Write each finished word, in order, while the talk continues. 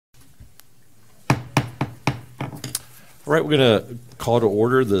All right, we're going to call to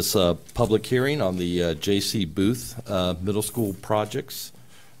order this public hearing on the J.C. Booth Middle School projects,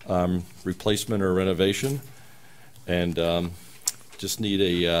 replacement or renovation. And just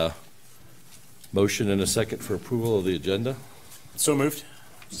need a motion and a second for approval of the agenda. So moved.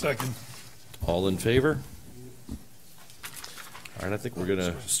 Second. All in favor? All right, I think we're going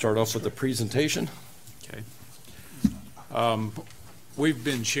to start off with the presentation. Okay. We've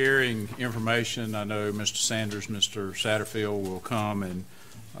been sharing information. I know Mr. Sanders, Mr. Satterfield will come and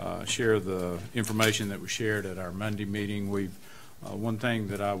share the information that was shared at our Monday meeting. One thing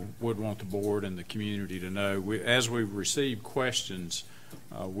that I would want the board and the community to know, as we've received questions,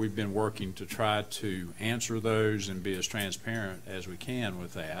 we've been working to try to answer those and be as transparent as we can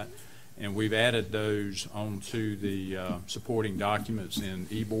with that. And we've added those onto the supporting documents in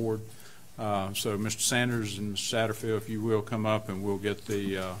eBoard. So Mr. Sanders and Mr. Satterfield, if you will come up and we'll get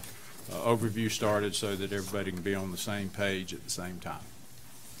the overview started so that everybody can be on the same page at the same time.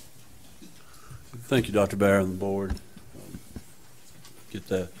 Thank you, Dr. Barr and the board. Get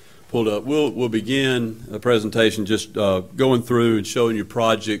that pulled up. We'll begin the presentation just going through and showing you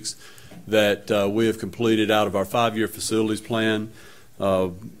projects that we have completed out of our 5-year facilities plan.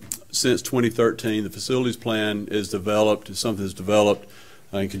 Since 2013, the facilities plan is developed, is something that's developed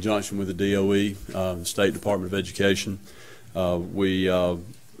in conjunction with the DOE, the State Department of Education.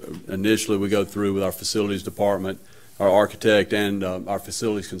 Initially we go through with our facilities department, our architect, and our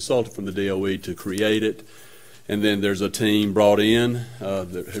facilities consultant from the DOE to create it. And then there's a team brought in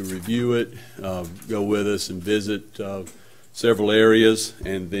who review it, go with us and visit several areas,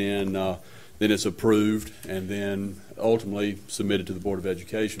 and then it's approved and then ultimately submitted to the Board of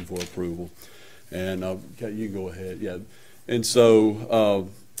Education for approval. And you can go ahead, yeah. And so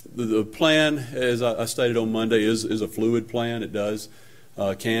the plan, as I stated on Monday, is a fluid plan. It does,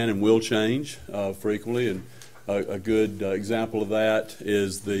 can and will change frequently. And a good example of that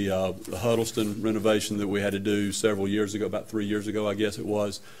is the Huddleston renovation that we had to do several years ago, about 3 years ago, I guess it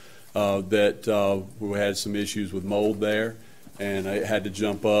was, that we had some issues with mold there. And I had to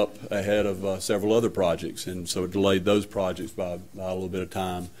jump up ahead of several other projects. And so it delayed those projects by a little bit of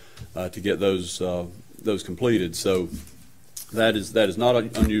time to get those completed. So that is not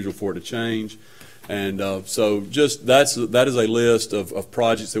unusual for it to change, and so just that is a list of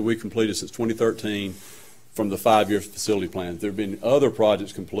projects that we completed since 2013 from the 5-year facility plan. There have been other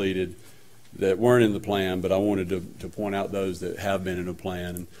projects completed that weren't in the plan, but I wanted to point out those that have been in the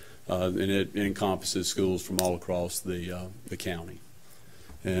plan, and it encompasses schools from all across the county.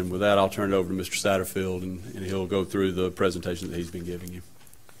 And with that, I'll turn it over to Mr. Satterfield, and he'll go through the presentation that he's been giving you.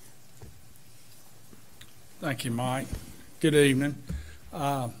 Thank you, Mike. Good evening.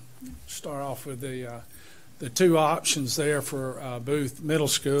 Start off with the two options there for Booth Middle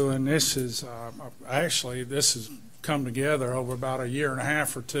School, and this is actually this has come together over about a year and a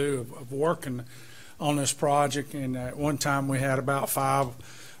half or two of working on this project. And at one time we had about 5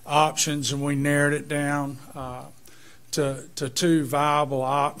 options, and we narrowed it down to 2 viable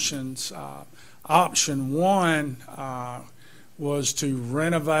options. Option 1 was to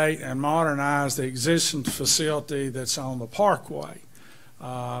renovate and modernize the existing facility that's on the parkway.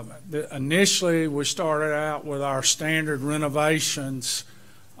 Initially, we started out with our standard renovations,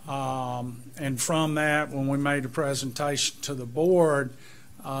 and from that, when we made the presentation to the board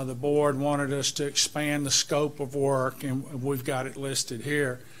wanted us to expand the scope of work, and we've got it listed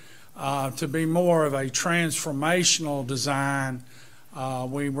here, to be more of a transformational design.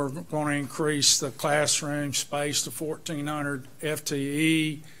 We were going to increase the classroom space to 1,400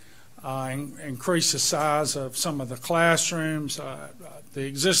 FTE, increase the size of some of the classrooms. The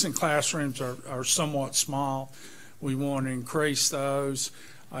existing classrooms are somewhat small. We want to increase those,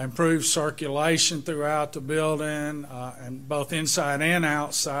 improve circulation throughout the building, and both inside and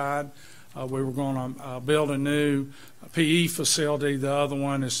outside. We were going to build a new PE facility. The other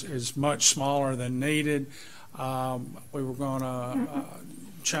one is much smaller than needed. We were going to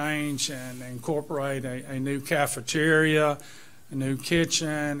change and incorporate a new cafeteria, a new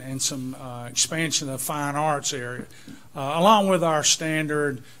kitchen, and some expansion of the fine arts area, along with our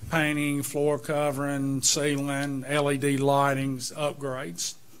standard painting, floor covering, ceiling, LED lightings,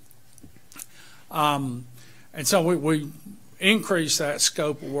 upgrades. And so we increased that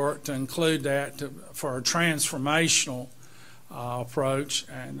scope of work to include that for a transformational approach.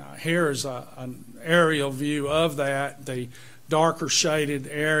 And here is an aerial view of that. The darker shaded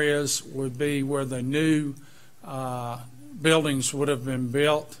areas would be where the new buildings would have been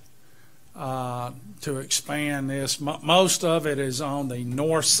built to expand this. Most of it is on the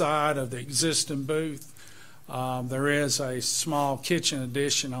north side of the existing booth. There is a small kitchen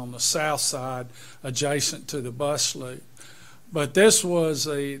addition on the south side adjacent to the bus loop. But this was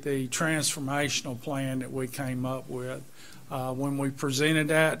the transformational plan that we came up with. When we presented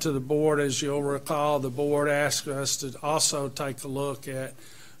that to the board, as you'll recall, the board asked us to also take a look at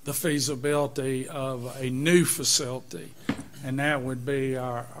the feasibility of a new facility, and that would be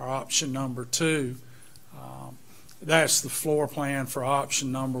our option number 2. That's the floor plan for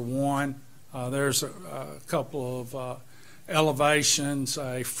option number 1. There's a couple of elevations,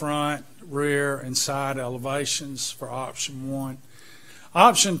 a front, rear, and side elevations for option 1.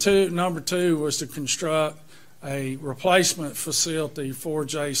 Option 2, number 2, was to construct a replacement facility for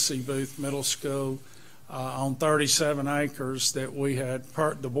J.C. Booth Middle School on 37 acres that we had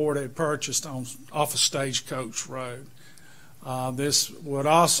the board had purchased off of Stagecoach Road. This would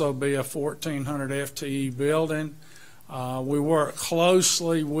also be a 1,400 FTE building. We worked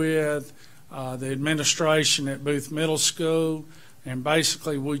closely with the administration at Booth Middle School, and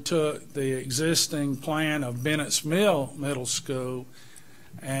basically we took the existing plan of Bennett's Mill Middle School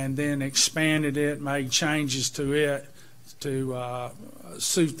and then expanded it, made changes to it to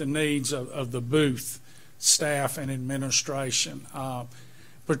suit the needs of the Booth staff and administration.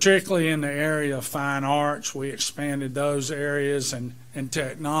 Particularly in the area of fine arts, we expanded those areas, and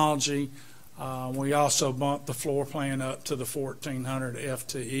technology. We also bumped the floor plan up to the 1,400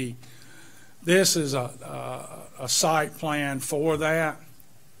 FTE. This is a site plan for that.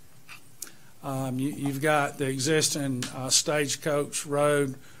 You've got the existing Stagecoach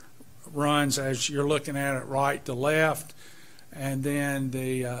Road runs as you're looking at it right to left, and then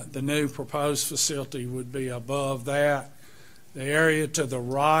the new proposed facility would be above that. The area to the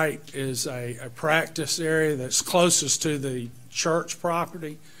right is a practice area that's closest to the church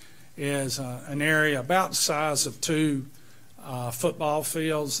property, is an area about the size of 2 football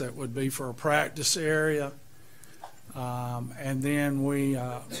fields that would be for a practice area. And then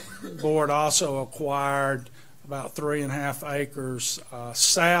board also acquired about 3.5 acres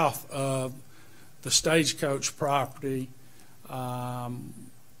south of the Stagecoach property,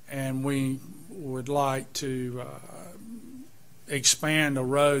 and we would like to expand a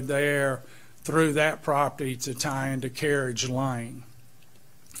road there through that property to tie into Carriage Lane.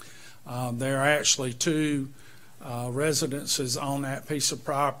 There are actually 2 residences on that piece of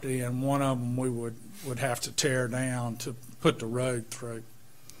property, and one of them we would have to tear down to put the road through.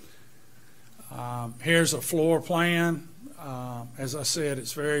 Here's a floor plan. As I said,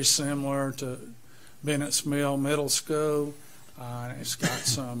 it's very similar to Bennett's Mill Middle School. It's got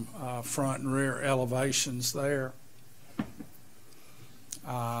some front and rear elevations there.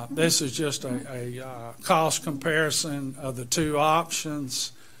 This is just a cost comparison of the 2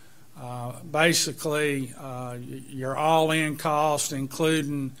 options. Basically, your all-in cost,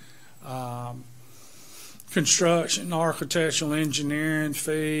 including construction, architectural, engineering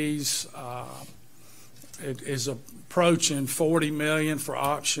fees, it is approaching $40 million for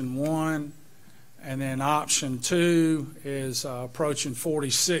option 1, and then option 2 is approaching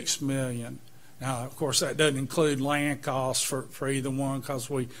 $46 million. Now, of course, that doesn't include land costs for either one,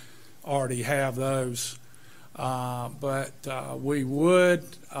 because we already have those. But we would,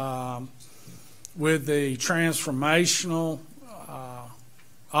 with the transformational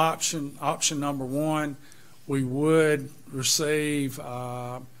option number 1, we would receive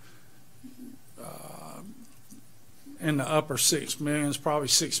in the upper $6 million, probably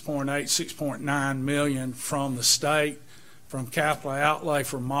 6.8, 6.9 million from the state, from capital outlay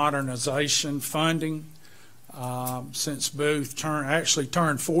for modernization funding. Since Booth actually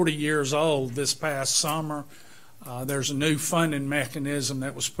turned 40 years old this past summer, there's a new funding mechanism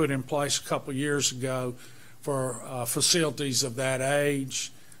that was put in place a couple years ago for facilities of that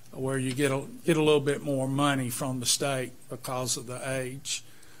age, where you get a little bit more money from the state because of the age.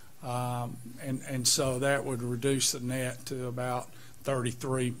 And so that would reduce the net to about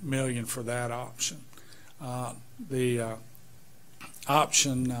 $33 million for that option. The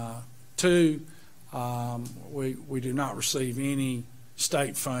option 2, we do not receive any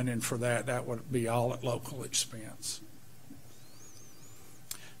state funding for that. That would be all at local expense.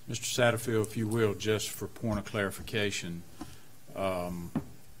 Mr. Satterfield, if you will, just for point of clarification,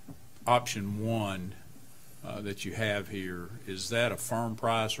 option 1 that you have here, is that a firm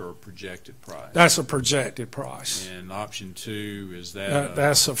price or a projected price? That's a projected price. And option 2, is that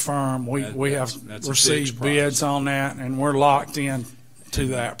that's a firm. We have received bids on that, and we're locked in to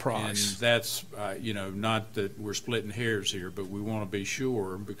that price. And that's, not that we're splitting hairs here, but we want to be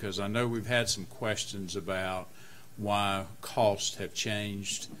sure, because I know we've had some questions about why costs have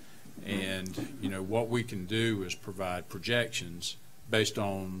changed, and, what we can do is provide projections based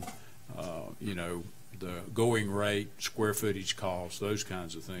on, the going rate, square footage costs, those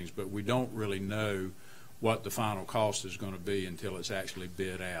kinds of things. But we don't really know what the final cost is going to be until it's actually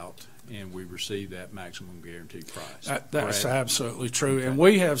bid out and we receive that maximum guaranteed price. That's Brad? absolutely true. Okay. And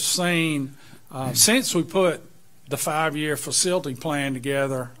we have seen, since we put the 5-year facility plan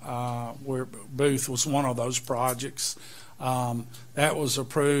together, where Booth was one of those projects, that was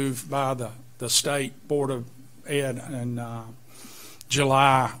approved by the State Board of Ed in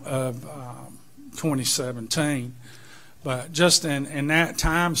July of 2017. But just in that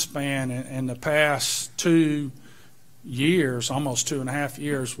time span, in the past 2 years, almost 2.5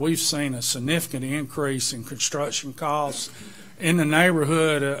 years, we've seen a significant increase in construction costs in the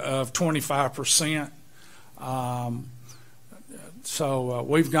neighborhood of 25%. So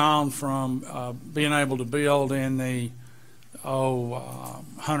we've gone from being able to build in the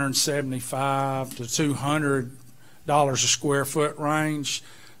 $175 to $200 a square foot range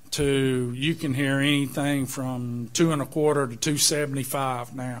to, you can hear anything from $225 to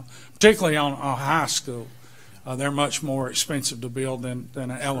 $275 now, particularly on a high school. They're much more expensive to build than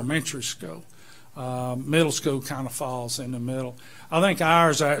an elementary school. Middle school kind of falls in the middle. I think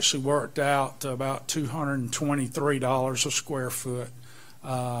ours actually worked out to about $223 a square foot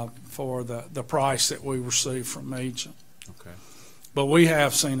for the price that we received from Agent. Okay. But we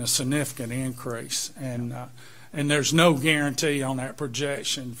have seen a significant increase, and there's no guarantee on that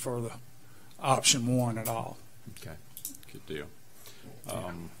projection for the option 1 at all. Okay, good deal.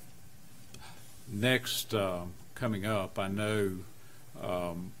 Next, coming up, I know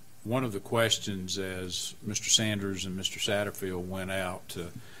one of the questions as Mr. Sanders and Mr. Satterfield went out to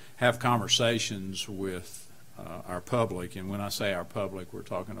have conversations with our public, and when I say our public, we're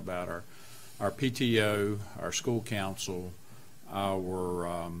talking about our PTO, our school council,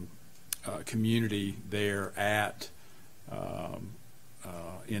 our community there at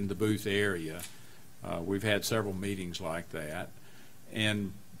in the Booth area. We've had several meetings like that,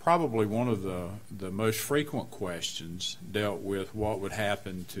 and probably one of the most frequent questions dealt with what would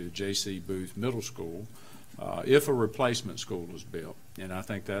happen to J.C. Booth Middle School if a replacement school is built, and I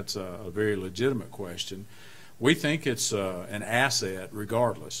think that's a very legitimate question. We think it's an asset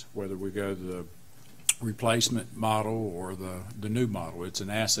regardless, whether we go to the replacement model or the new model. It's an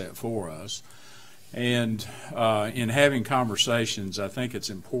asset for us. And in having conversations, I think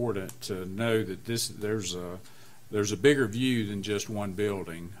it's important to know that there's a bigger view than just one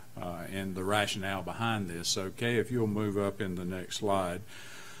building and the rationale behind this. So, Kay, if you'll move up in the next slide.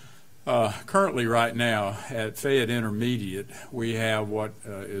 Currently, right now, at Fayette Intermediate, we have what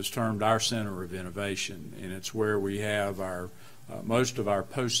is termed our Center of Innovation, and it's where we have our most of our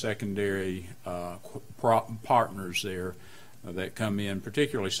post-secondary partners there that come in,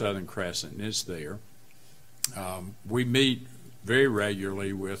 particularly Southern Crescent is there. We meet very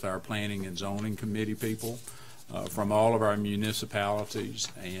regularly with our planning and zoning committee people from all of our municipalities,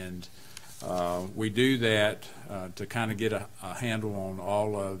 and we do that to kind of get a handle on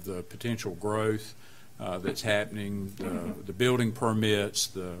all of the potential growth that's happening, the building permits,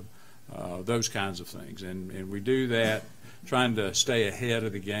 those kinds of things, and we do that trying to stay ahead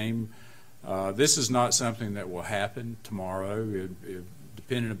of the game. This is not something that will happen tomorrow.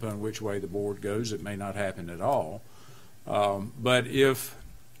 Depending upon which way the board goes, it may not happen at all. But if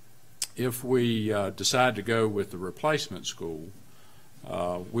we decide to go with the replacement school,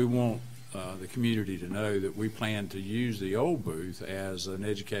 we want the community to know that we plan to use the old booth as an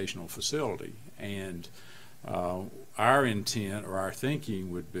educational facility. And our intent or our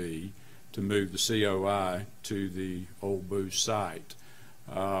thinking would be to move the COI to the old booth site.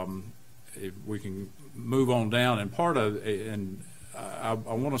 If we can move on down, and part of, and I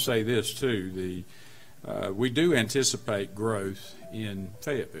want to say this too, we do anticipate growth in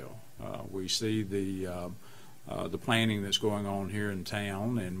Fayetteville. We see the planning that's going on here in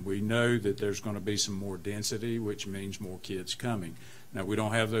town, and we know that there's going to be some more density, which means more kids coming. Now, we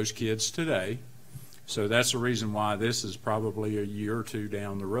don't have those kids today, so that's the reason why this is probably a year or two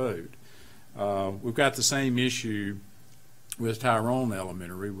down the road. We've got the same issue with Tyrone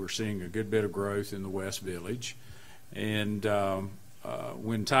Elementary. We're seeing a good bit of growth in the West Village, and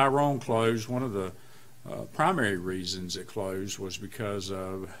when Tyrone closed, one of the primary reasons it closed was because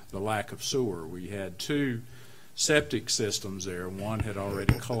of the lack of sewer. We had 2 septic systems there. One had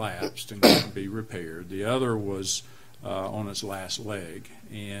already collapsed and couldn't be repaired. The other was on its last leg,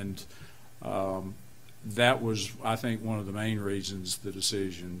 and that was, I think, one of the main reasons the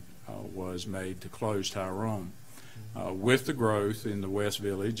decision was made to close Tyrone. With the growth in the West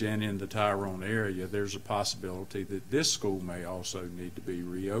Village and in the Tyrone area, there's a possibility that this school may also need to be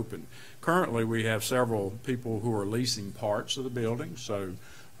reopened. Currently, we have several people who are leasing parts of the building, so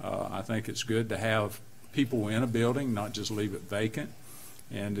I think it's good to have people in a building, not just leave it vacant.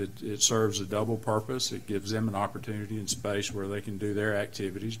 And it serves a double purpose. It gives them an opportunity and space where they can do their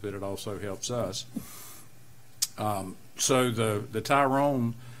activities, but it also helps us. So the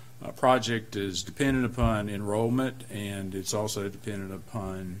Tyrone project is dependent upon enrollment, and it's also dependent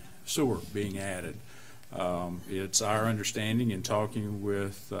upon sewer being added. It's our understanding in talking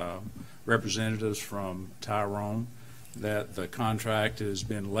with representatives from Tyrone that the contract has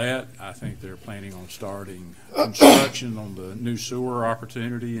been let. I think they're planning on starting construction on the new sewer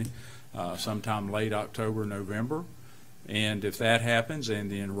opportunity sometime late October, November. And if that happens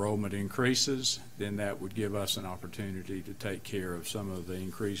and the enrollment increases, then that would give us an opportunity to take care of some of the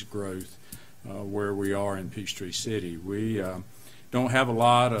increased growth where we are in Peachtree City. We don't have a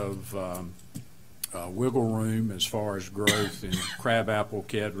lot of wiggle room as far as growth in Crabapple,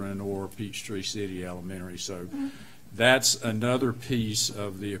 Kedron, or Peachtree City Elementary. So that's another piece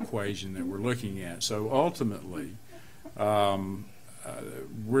of the equation that we're looking at. So ultimately,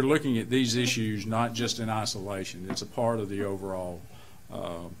 we're looking at these issues not just in isolation. It's a part of the overall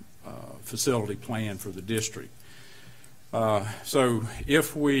facility plan for the district. So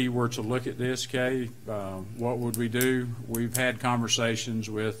if we were to look at this, Kay, what would we do? We've had conversations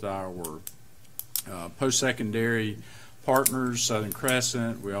with our post-secondary partners, Southern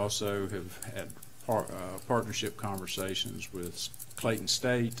Crescent. We also have had partnership conversations with Clayton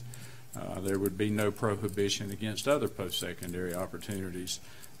State. There would be no prohibition against other post-secondary opportunities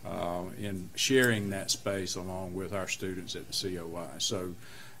in sharing that space along with our students at the COI. So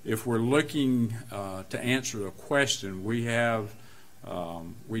if we're looking to answer a question, we have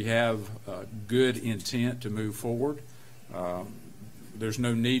good intent to move forward. There's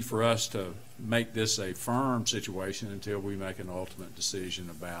no need for us to make this a firm situation until we make an ultimate decision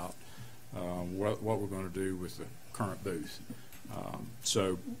about what we're going to do with the current booth.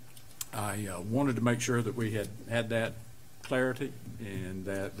 So I wanted to make sure that we had that clarity and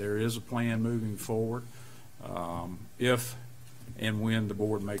that there is a plan moving forward if and when the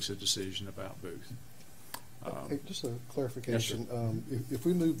board makes a decision about booth. Hey, just a clarification. Yes, if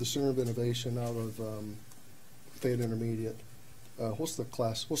we move the Center of Innovation out of Fayette Intermediate, what's the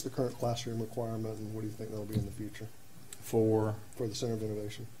current classroom requirement, and what do you think that'll be in the future For the Center of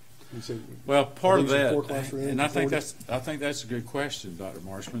Innovation? Well, part of that, and I think 40? that's a good question, Dr.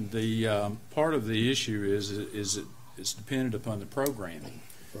 Marshman. The part of the issue is it's dependent upon the programming.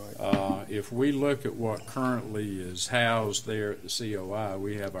 Right. If we look at what currently is housed there at the COI,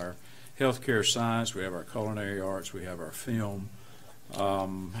 we have our healthcare science, we have our culinary arts, we have our film,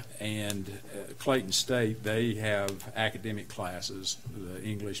 and Clayton State, they have academic classes, the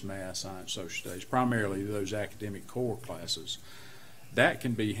English, math, science, social studies, primarily those academic core classes. That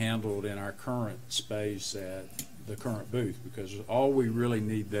can be handled in our current space at the current booth, because all we really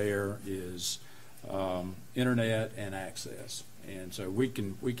need there is internet and access, and so we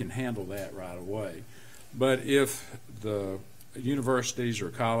can handle that right away. But if the universities or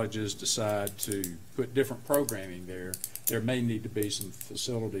colleges decide to put different programming there, there may need to be some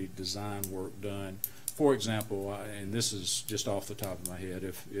facility design work done. For example, and this is just off the top of my head,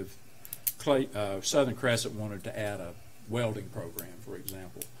 if Southern Crescent wanted to add a welding program, for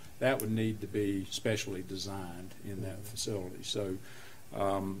example, that would need to be specially designed in that facility. So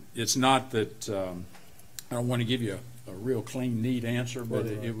it's not that I don't want to give you a real clean, neat answer, but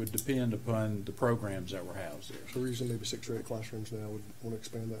it would depend upon the programs that were housed there. So we're using maybe 6 or 8 classrooms now. Would want to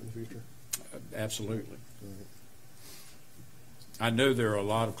expand that in the future? Absolutely. Right. I know there are a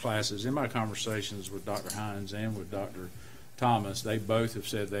lot of classes. In my conversations with Dr. Hines and with Dr. Thomas, they both have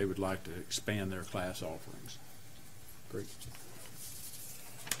said they would like to expand their class offerings. Great.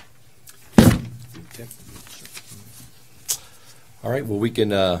 Okay. All right, well, we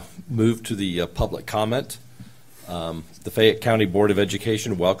can move to the public comment. The Fayette County Board of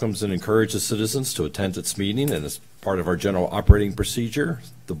Education welcomes and encourages citizens to attend its meeting, and as part of our general operating procedure,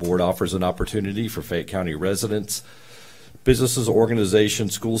 the board offers an opportunity for Fayette County residents, businesses,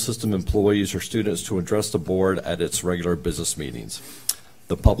 organizations, school system employees, or students to address the board at its regular business meetings.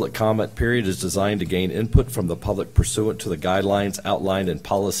 The public comment period is designed to gain input from the public pursuant to the guidelines outlined in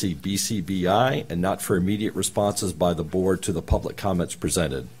policy BCBI and not for immediate responses by the board to the public comments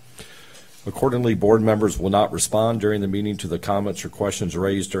presented. Accordingly, board members will not respond during the meeting to the comments or questions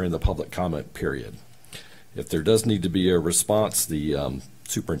raised during the public comment period. If there does need to be a response, the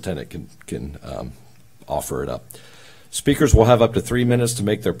superintendent can offer it up. Speakers will have up to 3 minutes to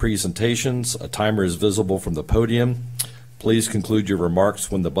make their presentations. A timer is visible from the podium. Please conclude your remarks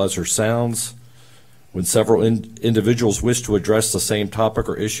when the buzzer sounds. When several individuals wish to address the same topic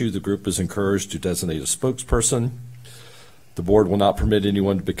or issue, the group is encouraged to designate a spokesperson. The board will not permit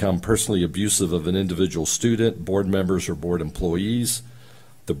anyone to become personally abusive of an individual student, board members, or board employees.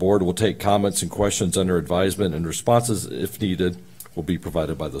 The board will take comments and questions under advisement, and responses, if needed, will be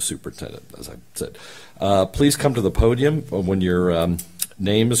provided by the superintendent, as I said. Please come to the podium when your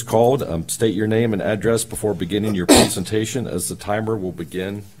name is called. State your name and address before beginning your presentation, as the timer will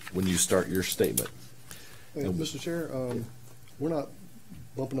begin when you start your statement. Hey, Mr. Chair, we're not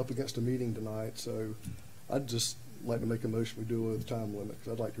bumping up against a meeting tonight, so I'd just like to make a motion we do it with a time limit,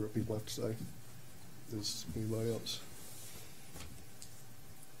 because I'd like to hear what people have to say. Does anybody else?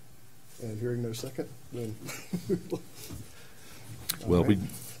 And hearing no second, then. Well, okay.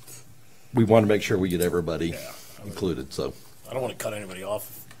 we want to make sure we get everybody included, so. I don't want to cut anybody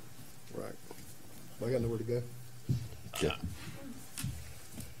off. Right. I got nowhere to go. Yeah.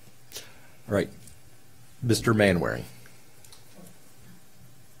 All right. Mr. Manwaring.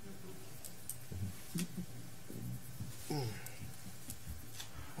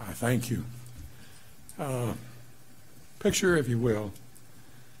 Thank you. Picture, if you will,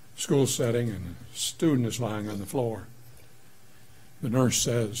 school setting, and a student is lying on the floor. The nurse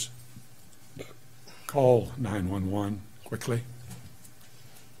says, call 911 quickly.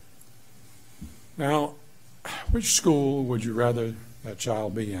 Now, which school would you rather that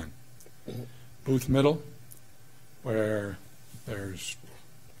child be in? Booth Middle, where there's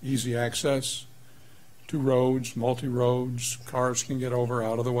easy access, 2 roads, multi-roads, cars can get over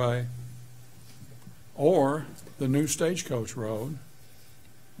out of the way, or the new Stagecoach Road,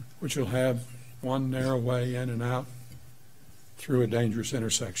 which will have one narrow way in and out through a dangerous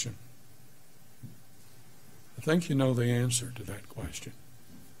intersection? I think you know the answer to that question.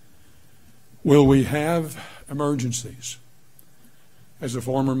 Will we have emergencies? As a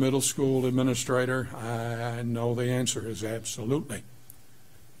former middle school administrator, I know the answer is absolutely.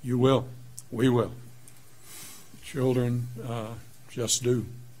 You will. We will. Children just do.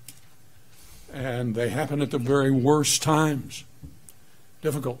 And they happen at the very worst times,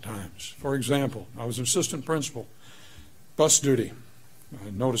 difficult times. For example, I was an assistant principal, bus duty. I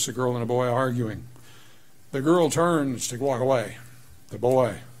noticed a girl and a boy arguing. The girl turns to walk away. The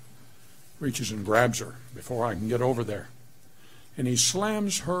boy reaches and grabs her before I can get over there. And he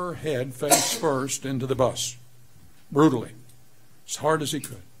slams her head face first into the bus, brutally, as hard as he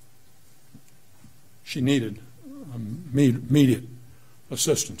could. She needed immediate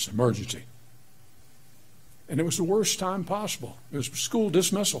assistance, emergency. And it was the worst time possible. It was school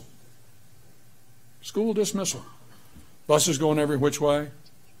dismissal. School dismissal. Buses going every which way,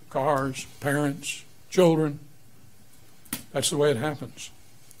 cars, parents, children. That's the way it happens.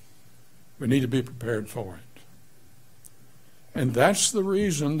 We need to be prepared for it. And that's the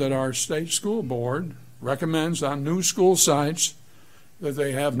reason that our state school board recommends on new school sites that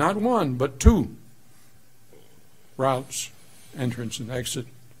they have not 1, but 2 routes, entrance and exit,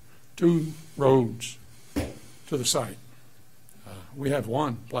 2 roads to the site. We have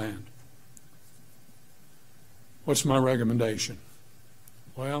 1 planned. What's my recommendation?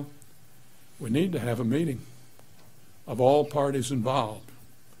 Well, we need to have a meeting of all parties involved.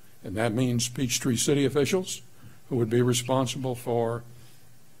 And that means Peachtree City officials, who would be responsible for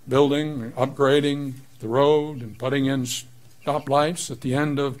building, upgrading the road, and putting in stoplights at the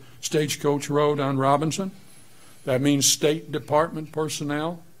end of Stagecoach Road on Robinson. That means State Department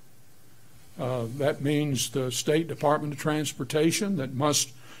personnel. That means the State Department of Transportation that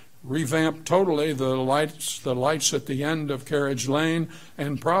must revamp totally the lights at the end of Carriage Lane,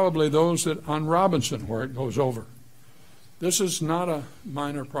 and probably those on Robinson where it goes over. This is not a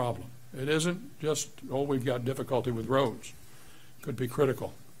minor problem. It isn't just, oh, we've got difficulty with roads. It could be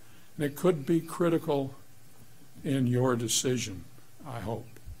critical. And it could be critical in your decision, I hope.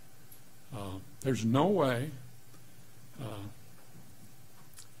 There's no way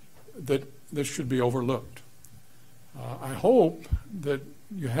that this should be overlooked. I hope that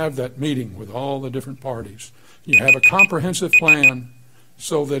you have that meeting with all the different parties. You have a comprehensive plan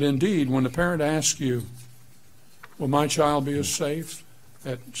so that indeed when the parent asks you, will my child be as safe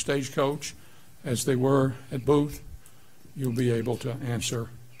at Stagecoach as they were at Booth, you'll be able to answer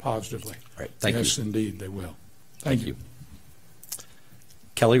positively. All right, thank you. Yes, indeed, they will. Thank you.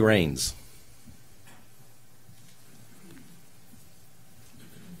 Kelly Raines.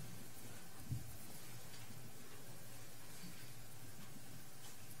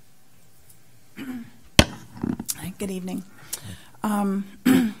 Good evening. My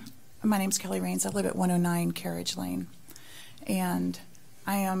name's Kelly Raines. I live at 109 Carriage Lane. And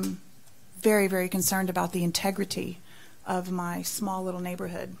I am very, very concerned about the integrity of my small little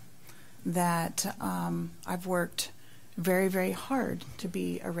neighborhood that I've worked very, very hard to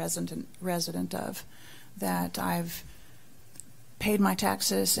be a resident of, that I've paid my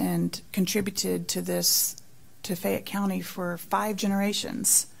taxes and contributed to this, to Fayette County for 5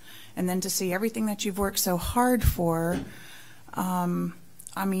 generations. And then to see everything that you've worked so hard for,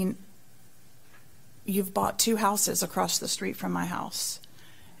 I mean, you've bought 2 houses across the street from my house.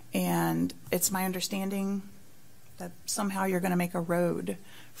 And it's my understanding that somehow you're going to make a road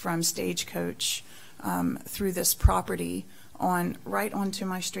from Stagecoach through this property right onto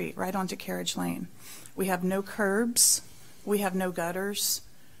my street, right onto Carriage Lane. We have no curbs. We have no gutters.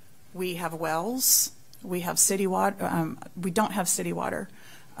 We have wells. We have city water. We don't have city water.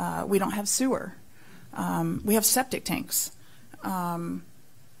 We don't have sewer. We have septic tanks.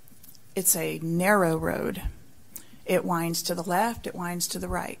 It's a narrow road. It winds to the left. It winds to the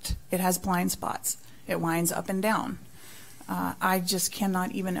right. It has blind spots. It winds up and down. I just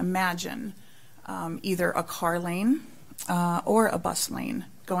cannot even imagine either a car lane or a bus lane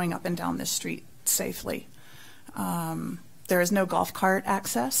going up and down this street safely. There is no golf cart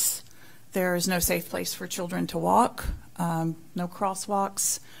access. There is no safe place for children to walk, no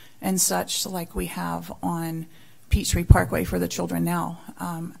crosswalks and such like we have on Peachtree Parkway for the children now.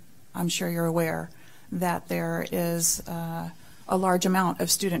 I'm sure you're aware that there is a large amount of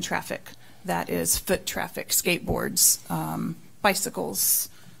student traffic that is foot traffic, skateboards, bicycles,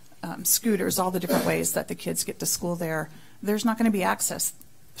 scooters, all the different ways that the kids get to school there. There's not going to be access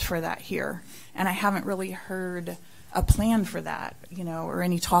for that here. And I haven't really heard a plan for that, you know, or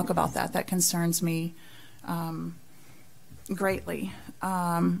any talk about that. That concerns me greatly.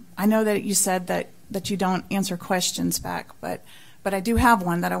 I know that you said that you don't answer questions back, but I do have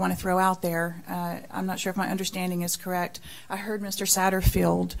one that I want to throw out there. I'm not sure if my understanding is correct. I heard Mr.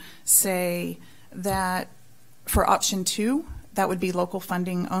 Satterfield say that for option 2, that would be local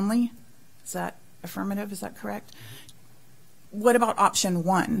funding only. Is that affirmative? Is that correct? What about option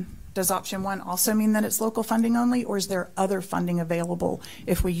 1? Does option 1 also mean that it's local funding only, or is there other funding available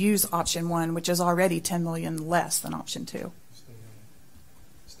if we use option 1, which is already $10 million less than option 2?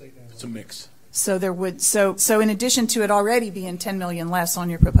 It's a mix. So there would, so in addition to it already being $10 million less on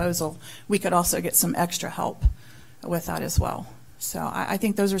your proposal, we could also get some extra help with that as well. So I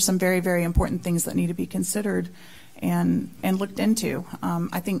think those are some very, very important things that need to be considered and looked into.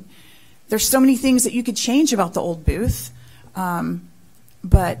 I think there's so many things that you could change about the old booth, and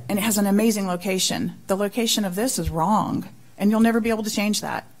it has an amazing location. The location of this is wrong, and you'll never be able to change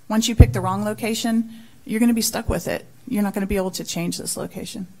that. Once you pick the wrong location, you're going to be stuck with it. You're not going to be able to change this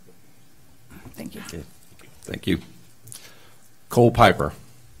location. Thank you. Okay. Thank you. Cole Piper.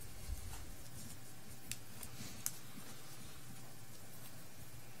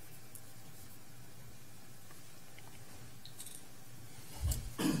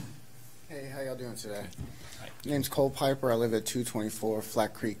 Hey, how y'all doing today? My name's Cole Piper. I live at 224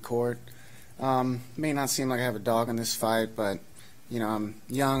 Flat Creek Court. May not seem like I have a dog in this fight, but you know, I'm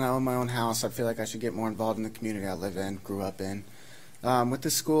young, I own my own house. I feel like I should get more involved in the community I live in, grew up in. With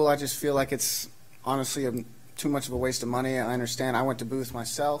this school, I just feel like it's honestly too much of a waste of money. I understand. I went to Booth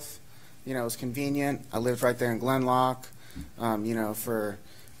myself. You know, it was convenient. I lived right there in Glenlock. You know,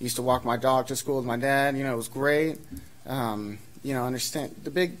 used to walk my dog to school with my dad. You know, it was great. You know, understand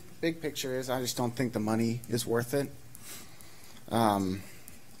the big picture is I just don't think the money is worth it.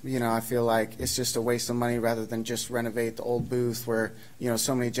 You know, I feel like it's just a waste of money rather than just renovate the old booth where, you know,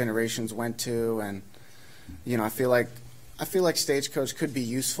 so many generations went to. And, you know, I feel like Stagecoach could be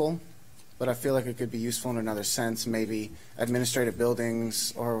useful, but I feel like it could be useful in another sense, maybe administrative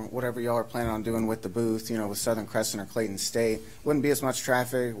buildings or whatever y'all are planning on doing with the booth, you know, with Southern Crescent or Clayton State. Wouldn't be as much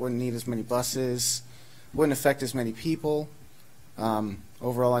traffic, wouldn't need as many buses, wouldn't affect as many people.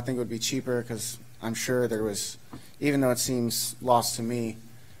 Overall, I think it would be cheaper because I'm sure there was, even though it seems lost to me,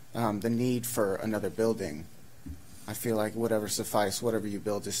 the need for another building. I feel like whatever you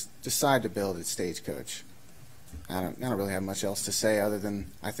build, just decide to build at Stagecoach. I don't really have much else to say other than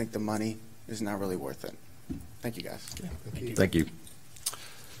I think the money is not really worth it. Thank you, guys. Yeah, thank you. Thank you.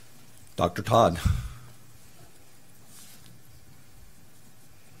 Dr. Todd.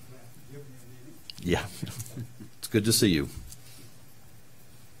 Yeah, it's good to see you.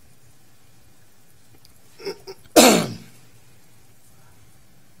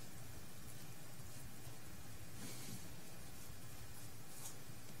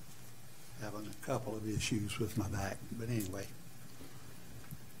 Having a couple of issues with my back, but anyway,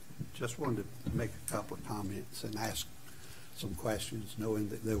 just wanted to make a couple of comments and ask some questions, knowing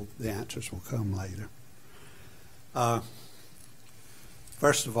that the answers will come later.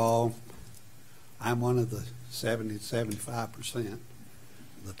 First of all, I'm one of the 70 to 75% of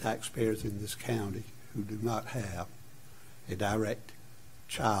the taxpayers in this county who do not have a direct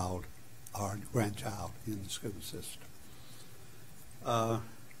child or grandchild in the school system. I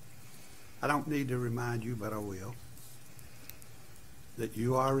don't need to remind you, but I will, that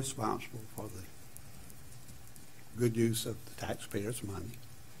you are responsible for the good use of the taxpayers' money.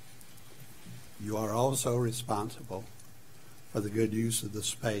 You are also responsible for the good use of the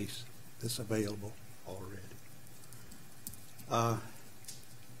space that's available already.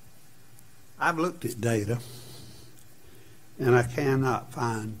 I've looked at data, and I cannot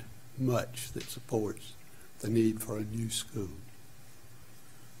find much that supports the need for a new school.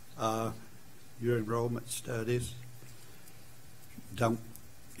 Your enrollment studies don't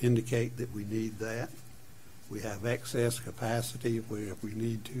indicate that we need that. We have excess capacity where if we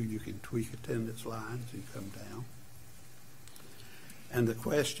need to, you can tweak attendance lines and come down. And the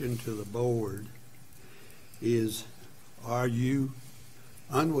question to the board is, are you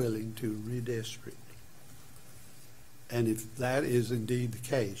unwilling to redistrict? And if that is indeed the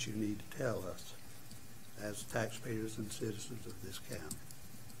case, you need to tell us as taxpayers and citizens of this county.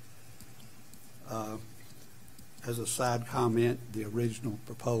 As a side comment, the original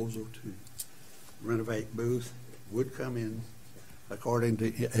proposal to renovate Booth would come in, according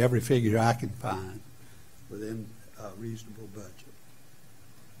to every figure I can find, within a reasonable budget.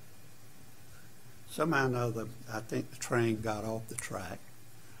 Somehow or another, I think the train got off the track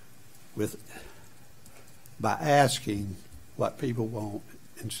by asking what people want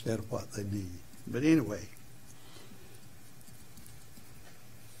instead of what they need. But anyway,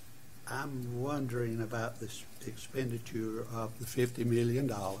 I'm wondering about this expenditure of the $50 million,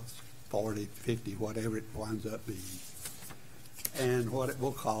 40, 50, whatever it winds up being, and what it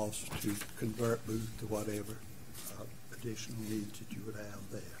will cost to convert Booth to whatever additional needs that you would have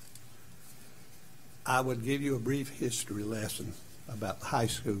there. I would give you a brief history lesson about the high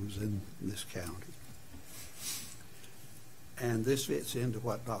schools in this county. And this fits into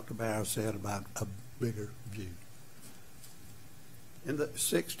what Dr. Barrow said about a bigger view. In the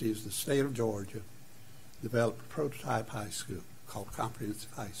 60s, the state of Georgia developed a prototype high school called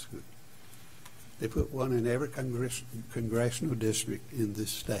Comprehensive High School. They put one in every congressional district in this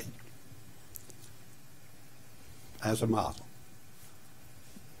state as a model.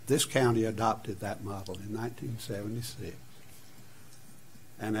 This county adopted that model in 1976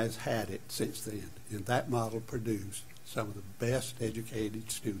 and has had it since then. And that model produced some of the best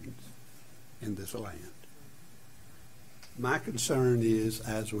educated students in this land. My concern is,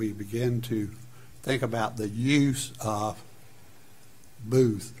 as we begin to think about the use of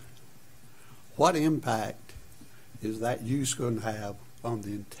Booth, what impact is that use going to have on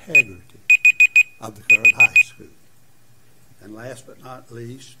the integrity of the current high school? And last but not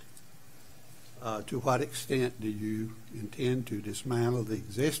least, to what extent do you intend to dismantle the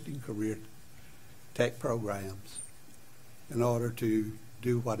existing career tech programs in order to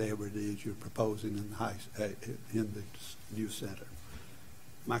do whatever it is you're proposing in the new center?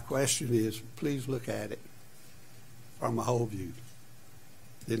 My question is, please look at it from a whole view.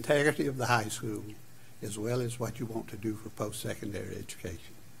 The integrity of the high school, as well as what you want to do for post-secondary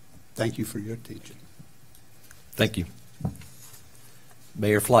education. Thank you for your attention. Thank you.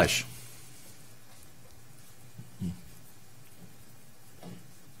 Mayor Fleisch.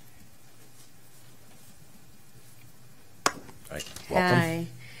 Right. Welcome.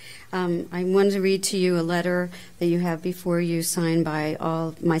 Hi. I wanted to read to you a letter that you have before you signed by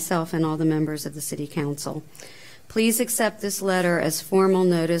myself and all the members of the City Council. Please accept this letter as formal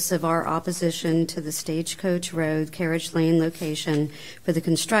notice of our opposition to the Stagecoach Road, Carriage Lane location for the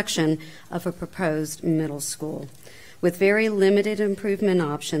construction of a proposed middle school. With very limited improvement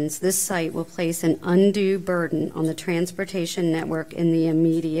options, this site will place an undue burden on the transportation network in the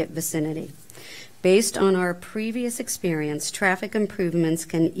immediate vicinity. Based on our previous experience, traffic improvements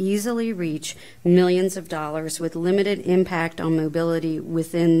can easily reach millions of dollars with limited impact on mobility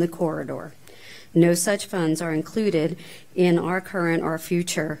within the corridor. No such funds are included in our current or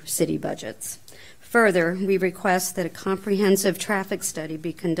future city budgets. Further, we request that a comprehensive traffic study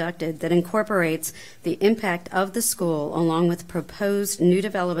be conducted that incorporates the impact of the school along with proposed new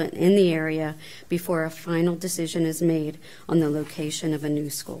development in the area before a final decision is made on the location of a new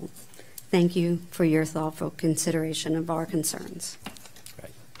school. Thank you for your thoughtful consideration of our concerns.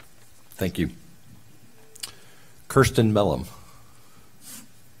 Right. Thank you. Kirsten Mellum.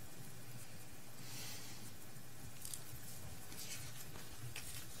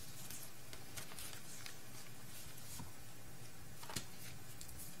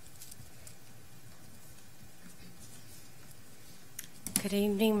 Good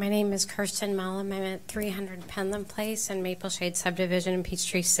evening. My name is Kirsten Mellum. I'm at 300 Penland Place in Maple Shade Subdivision in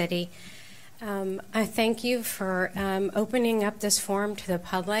Peachtree City. I thank you for opening up this forum to the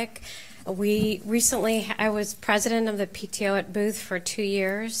public. I was president of the PTO at Booth for 2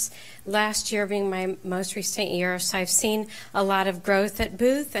 years, last year being my most recent year, so I've seen a lot of growth at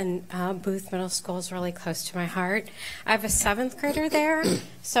Booth, and Booth Middle School is really close to my heart. I have a 7th grader there,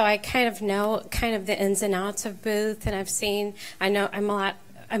 so I kind of know the ins and outs of Booth, and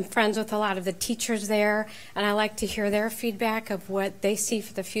I'm friends with a lot of the teachers there, and I like to hear their feedback of what they see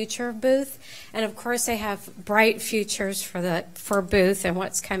for the future of Booth. And of course, they have bright futures for Booth and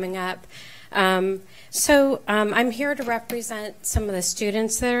what's coming up. So I'm here to represent some of the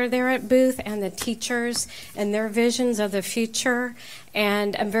students that are there at Booth and the teachers and their visions of the future.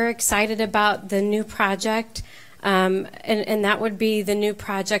 And I'm very excited about the new project, and that would be the new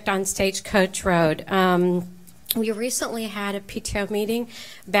project on Stagecoach Road. We recently had a PTO meeting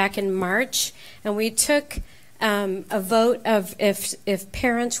back in March, and we took a vote of if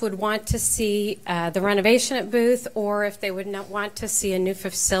parents would want to see the renovation at Booth, or if they would not want to see a new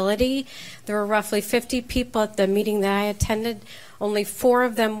facility. There were roughly 50 people at the meeting that I attended. Only 4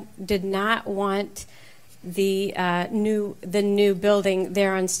 of them did not want the new building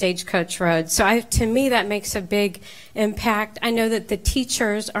there on Stagecoach Road. So to me, that makes a big impact. I know that the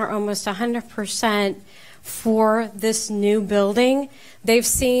teachers are almost 100% for this new building. They've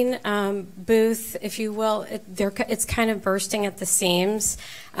seen Booth, if you will, it's kind of bursting at the seams.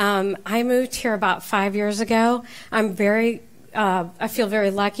 I moved here about 5 years ago. I feel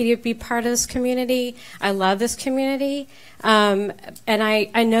very lucky to be part of this community. I love this community. And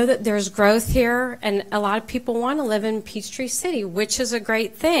I know that there's growth here, and a lot of people want to live in Peachtree City, which is a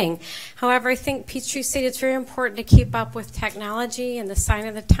great thing. However, I think Peachtree City, it's very important to keep up with technology and the sign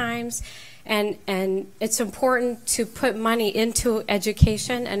of the times. And it's important to put money into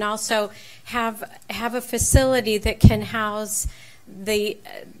education and also have a facility that can house the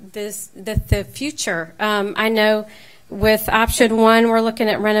future. I know with option 1, we're looking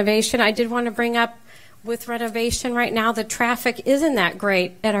at renovation. I did want to bring up, with renovation right now, the traffic isn't that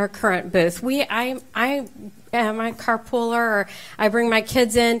great at our current booth. I am a carpooler, or I bring my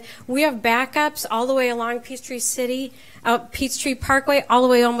kids in. We have backups all the way along Peachtree City, out Peachtree Parkway, all the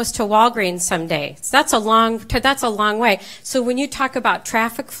way almost to Walgreens some days. That's a long way. So when you talk about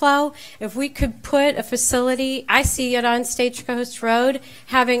traffic flow, if we could put a facility, I see it on Stagecoach Road,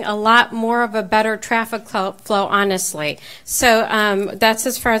 having a lot more of a better traffic flow, honestly. So that's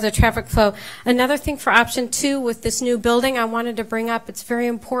as far as the traffic flow. Another thing for option 2 with this new building I wanted to bring up, it's very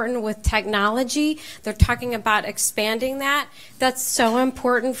important with technology. They're talking about expanding that. That's so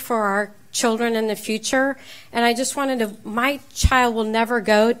important for our children in the future. And I just wanted to, my child will never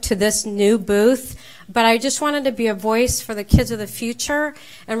go to this new booth, but I just wanted to be a voice for the kids of the future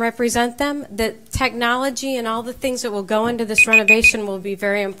and represent them, that technology and all the things that will go into this renovation will be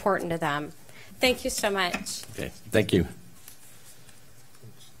very important to them. Thank you so much. Okay, thank you.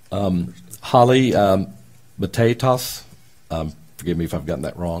 Holly Matetas, forgive me if I've gotten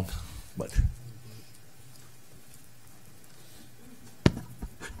that wrong, but.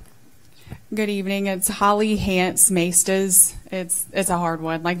 Good evening. It's Holly Hance Maestas. It's a hard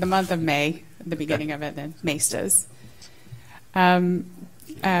one, like the month of May, the beginning of it, then Maestas.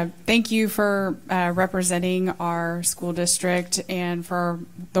 Thank you for representing our school district and for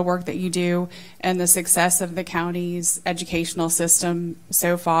the work that you do and the success of the county's educational system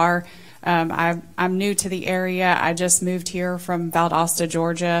so far. I'm new to the area. I just moved here from Valdosta,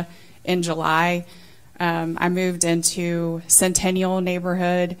 Georgia in July. I moved into Centennial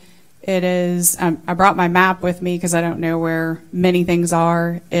neighborhood. It is, I brought my map with me because I don't know where many things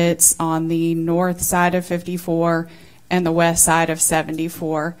are. It's on the north side of 54 and the west side of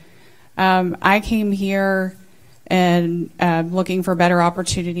 74. I came here and looking for better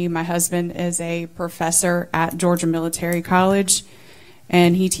opportunity. My husband is a professor at Georgia Military College,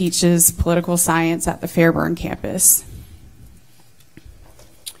 and he teaches political science at the Fairburn campus.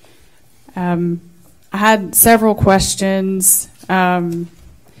 I had several questions.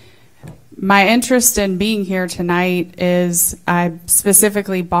 My interest in being here tonight is I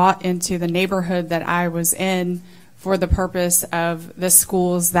specifically bought into the neighborhood that I was in for the purpose of the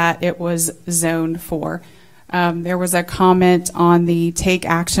schools that it was zoned for. There was a comment on the Take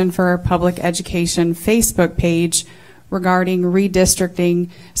Action for Public Education Facebook page regarding redistricting,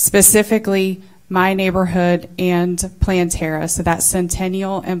 specifically my neighborhood and Planterra. So that's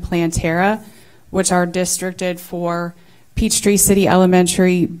Centennial and Planterra, which are districted for Peachtree City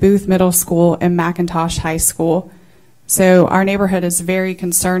Elementary, Booth Middle School, and McIntosh High School. So our neighborhood is very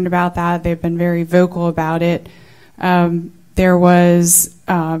concerned about that. They've been very vocal about it. There was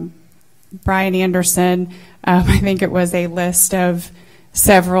Brian Anderson, I think it was a list of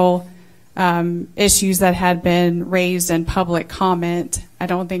several issues that had been raised in public comment. I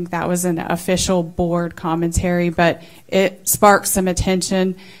don't think that was an official board commentary, but it sparked some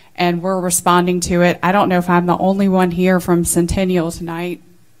attention, and we're responding to it. I don't know if I'm the only one here from Centennial tonight.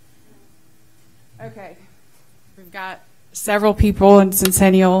 Okay. We've got several people in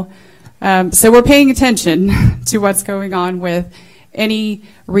Centennial. So we're paying attention to what's going on with any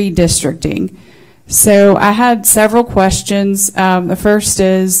redistricting. So I had several questions. The first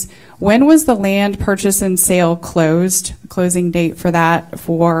is, when was the land purchase and sale closed? Closing date for that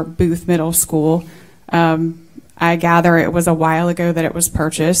for Booth Middle School. I gather it was a while ago that it was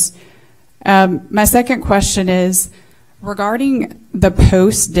purchased. My second question is regarding the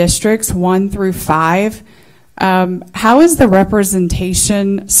post districts 1 through 5. How is the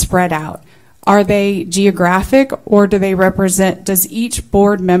representation spread out? Are they geographic, or do they represent, does each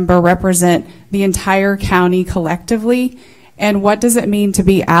board member represent the entire county collectively? And what does it mean to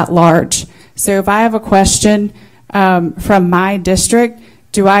be at large? So if I have a question from my district,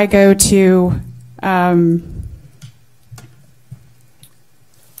 do I go to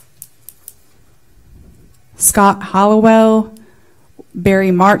Scott Hollowell, Barry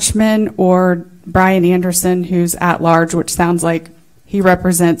Marchman, or Brian Anderson, who's at large, which sounds like he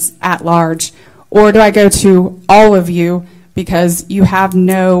represents at large? Or do I go to all of you because you have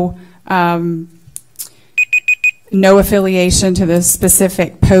no affiliation to the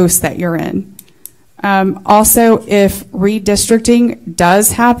specific post that you're in? Also, if redistricting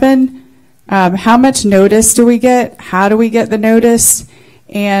does happen, how much notice do we get? How do we get the notice?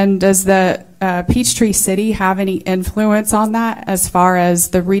 And does the Peachtree City have any influence on that as far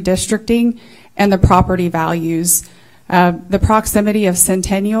as the redistricting and the property values? The proximity of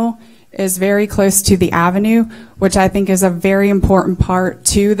Centennial is very close to the avenue, which I think is a very important part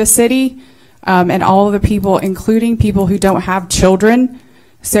to the city, and all of the people, including people who don't have children.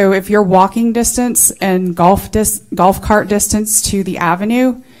 So if you're walking distance and golf cart distance to the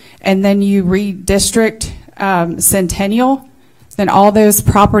avenue, and then you redistrict Centennial, then all those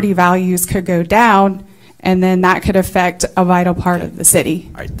property values could go down, and then that could affect a vital part of the city.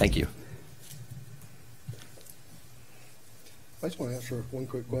 All right, thank you. I just want to answer one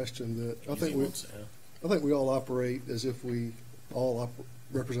quick question that I think we all operate as if we all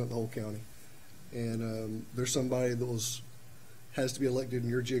represent the whole county. And there's somebody that has to be elected in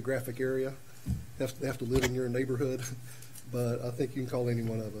your geographic area, have to live in your neighborhood, but I think you can call any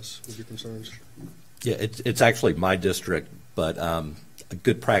one of us with your concerns. Yeah, it's actually my district, but a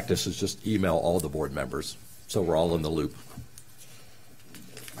good practice is just email all the board members so we're all in the loop.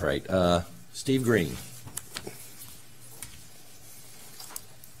 All right, Steve Green.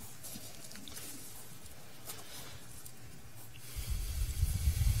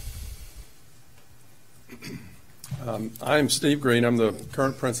 I'm Steve Green. I'm the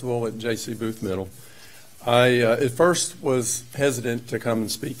current principal at J.C. Booth Middle. I at first was hesitant to come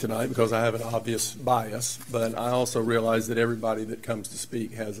and speak tonight because I have an obvious bias, but I also realize that everybody that comes to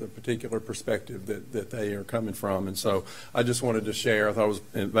speak has a particular perspective that they are coming from, and so I just wanted to share. I thought it was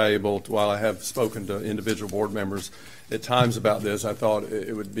invaluable. While I have spoken to individual board members at times about this, I thought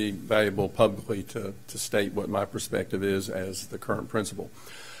it would be valuable publicly to state what my perspective is as the current principal.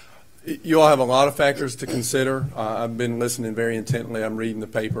 You all have a lot of factors to consider. I've been listening very intently. I'm reading the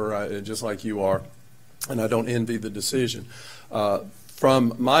paper just like you are, and I don't envy the decision.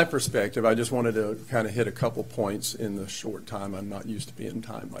 From my perspective, I just wanted to kind of hit a couple points in the short time. I'm not used to being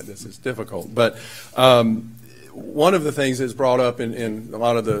timed like this. It's difficult. But one of the things that's brought up in a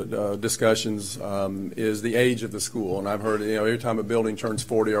lot of the discussions is the age of the school. And I've heard, every time a building turns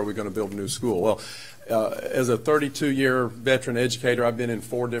 40, are we going to build a new school? Well, as a 32-year veteran educator, I've been in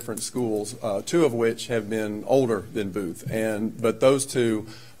 4 different schools, 2 of which have been older than Booth, but those 2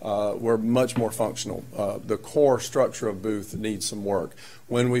 were much more functional. The core structure of Booth needs some work.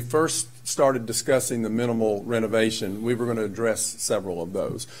 When we first started discussing the minimal renovation, we were going to address several of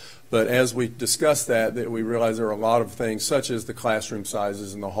those. But as we discussed that we realized there are a lot of things, such as the classroom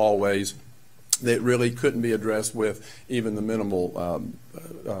sizes and the hallways, that really couldn't be addressed with even the minimal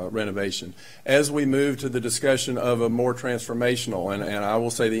renovation. As we move to the discussion of a more transformational, and I will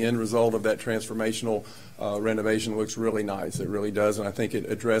say the end result of that transformational renovation looks really nice. It really does, and I think it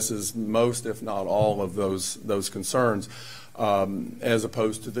addresses most, if not all, of those concerns, as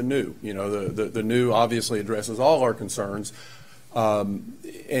opposed to the new. The new obviously addresses all our concerns,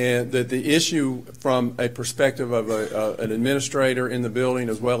 And that the issue from a perspective of an administrator in the building,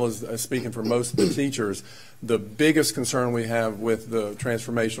 as well as speaking for most of the teachers, the biggest concern we have with the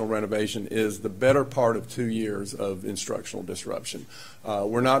transformational renovation is the better part of 2 years of instructional disruption.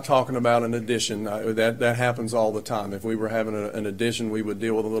 We're not talking about an addition. That happens all the time. If we were having an addition, we would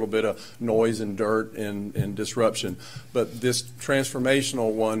deal with a little bit of noise and dirt and disruption. But this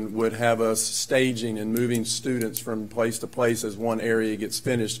transformational one would have us staging and moving students from place to place as one area gets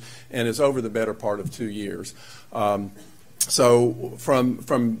finished, and it's over the better part of 2 years. So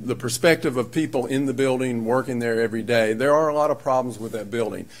from the perspective of people in the building working there every day, there are a lot of problems with that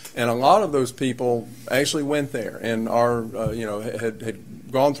building. And a lot of those people actually went there and are,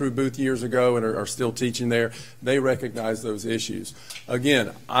 had gone through Booth years ago and are still teaching there. They recognize those issues.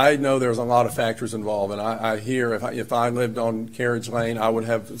 Again, I know there's a lot of factors involved, and I hear if I lived on Carriage Lane, I would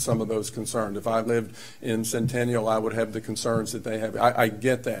have some of those concerns. If I lived in Centennial, I would have the concerns that they have. I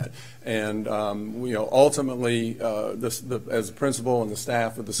get that. And, ultimately, as a principal and the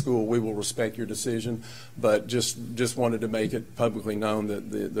staff of the school, we will respect your decision, but just wanted to make it publicly known that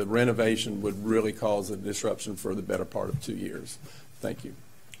the renovation would really cause a disruption for the better part of 2 years. Thank you.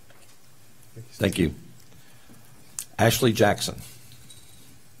 Thank you. Ashley Jackson.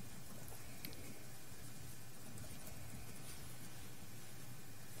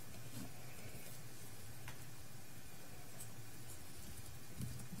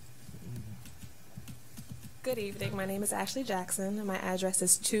 Good evening. My name is Ashley Jackson, and my address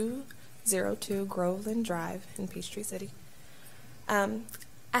is 202 Groveland Drive in Peachtree City. I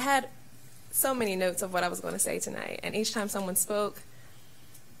had so many notes of what I was going to say tonight, and each time someone spoke,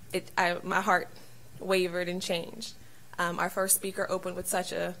 my heart wavered and changed. Our first speaker opened with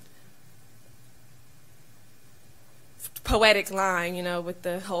such a poetic line, with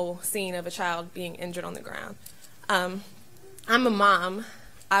the whole scene of a child being injured on the ground. I'm a mom.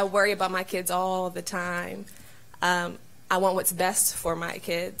 I worry about my kids all the time. I want what's best for my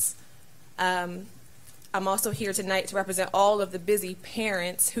kids. I'm also here tonight to represent all of the busy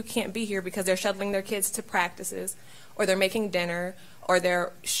parents who can't be here because they're shuttling their kids to practices, or they're making dinner, or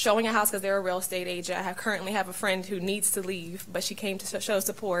they're showing a house because they're a real estate agent. I currently have a friend who needs to leave, but she came to show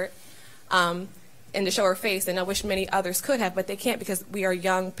support and to show her face, and I wish many others could have, but they can't because we are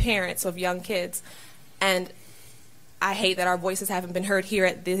young parents of young kids. And I hate that our voices haven't been heard here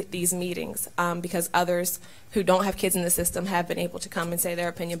at these meetings because others who don't have kids in the system have been able to come and say their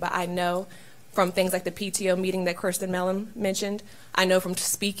opinion. But I know from things like the PTO meeting that Kirsten Mellon mentioned, I know from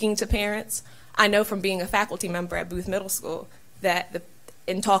speaking to parents, I know from being a faculty member at Booth Middle School that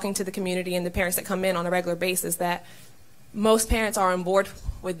in talking to the community and the parents that come in on a regular basis, that most parents are on board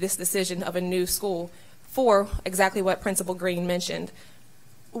with this decision of a new school for exactly what Principal Green mentioned.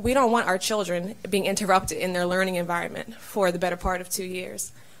 We don't want our children being interrupted in their learning environment for the better part of 2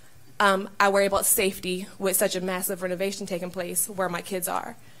 years. I worry about safety with such a massive renovation taking place where my kids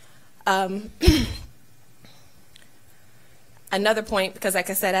are. Another point, because like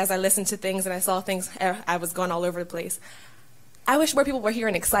I said, as I listened to things and I saw things, I was going all over the place. I wish more people were here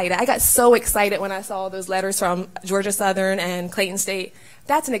and excited. I got so excited when I saw those letters from Georgia Southern and Clayton State.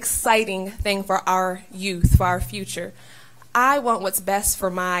 That's an exciting thing for our youth, for our future. I want what's best for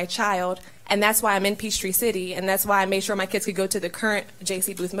my child, and that's why I'm in Peachtree City, and that's why I made sure my kids could go to the current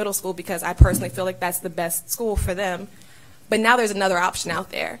J.C. Booth Middle School, because I personally feel like that's the best school for them. But now there's another option out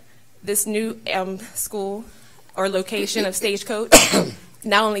there. This new school or location of Stagecoach,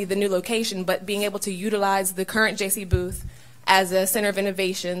 not only the new location, but being able to utilize the current J.C. Booth as a center of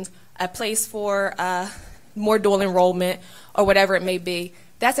innovation, a place for more dual enrollment or whatever it may be.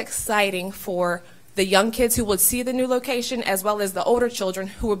 That's exciting for the young kids who will see the new location, as well as the older children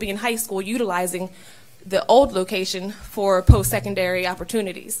who will be in high school utilizing the old location for post-secondary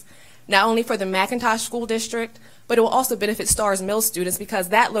opportunities. Not only for the McIntosh School District, but it will also benefit Stars Mills students, because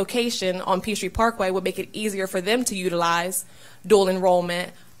that location on Peachtree Parkway would make it easier for them to utilize dual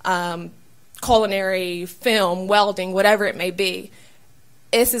enrollment, culinary, film, welding, whatever it may be.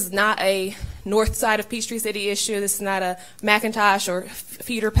 This is not a north side of Peachtree City issue. This is not a McIntosh or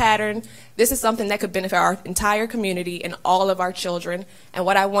feeder pattern. This is something that could benefit our entire community and all of our children. And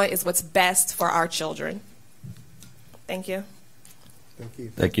what I want is what's best for our children. Thank you. Thank you.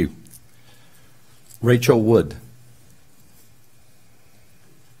 Thank you. Rachel Wood.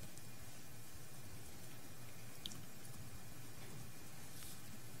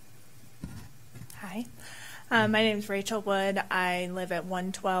 Hi. My name is Rachel Wood. I live at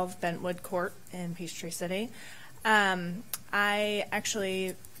 112 Bentwood Court in Peachtree City. I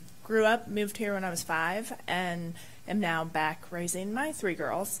actually grew up, moved here when I was 5, and am now back raising my 3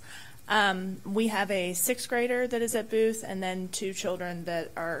 girls. We have a 6th grader that is at Booth, and then 2 children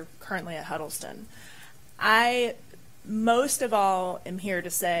that are currently at Huddleston. I, most of all, am here to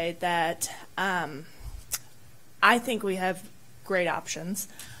say that I think we have great options.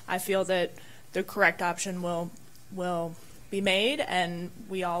 I feel that the correct option will be made, and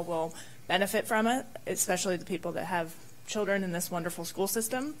we all will benefit from it, especially the people that have children in this wonderful school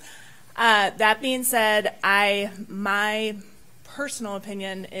system. That being said, my personal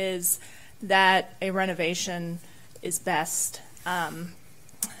opinion is that a renovation is best.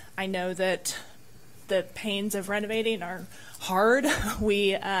 I know that the pains of renovating are hard.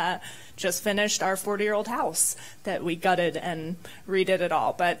 We just finished our 40-year-old house that we gutted and redid it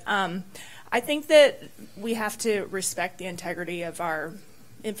all. But I think that we have to respect the integrity of our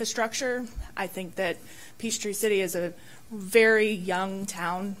infrastructure. I think that Peachtree City is a very young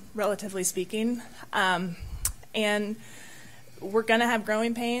town, relatively speaking, and we're going to have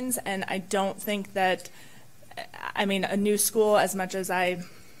growing pains, and I don't think that, I mean, a new school, as much as I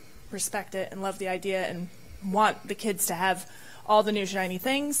respect it and love the idea and want the kids to have all the new shiny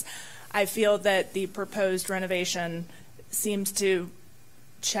things, I feel that the proposed renovation seems to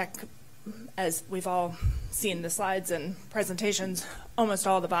check, as we've all seen the slides and presentations, almost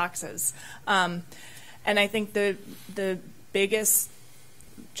all the boxes. And I think the biggest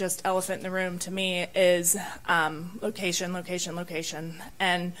just elephant in the room to me is location, location, location.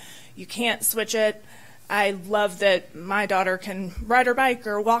 And you can't switch it. I love that my daughter can ride her bike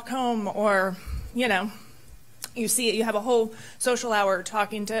or walk home, or, you know, you see it, you have a whole social hour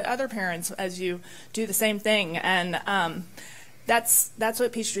talking to other parents as you do the same thing. And that's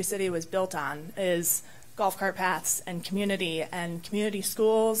what Peachtree City was built on, is golf cart paths and community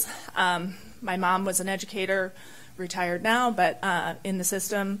schools. My mom was an educator, retired now, but in the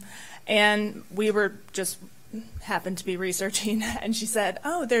system. And we were just happened to be researching, and she said,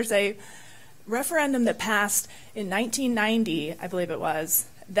 oh, there's a referendum that passed in 1990, I believe it was,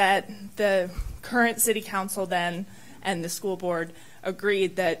 that the current city council then and the school board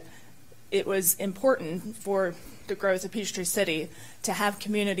agreed that it was important for the growth of Peachtree City to have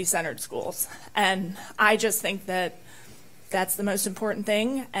community-centered schools. And I just think that that's the most important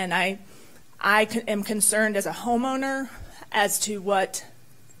thing, and I am concerned as a homeowner as to what,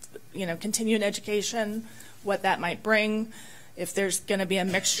 you know, continuing education, what that might bring, if there's going to be a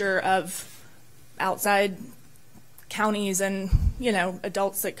mixture of outside counties and, you know,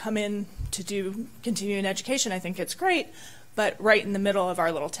 adults that come in to do continuing education. I think it's great, but right in the middle of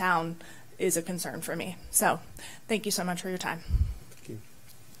our little town is a concern for me. So thank you so much for your time. Thank you.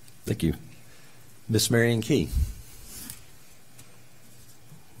 Thank you. Miss Marion Key.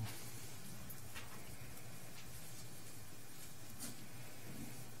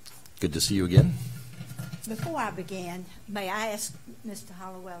 Good to see you again. Before I begin, may I ask Mr.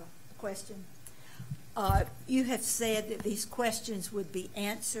 Hollowell a question? You have said that these questions would be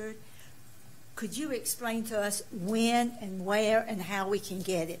answered. Could you explain to us when and where and how we can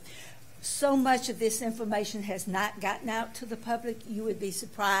get it? So much of this information has not gotten out to the public. You would be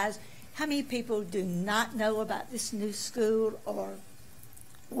surprised how many people do not know about this new school or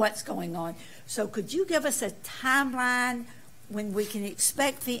what's going on. So could you give us a timeline when we can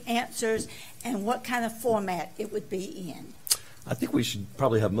expect the answers and what kind of format it would be in? I think we should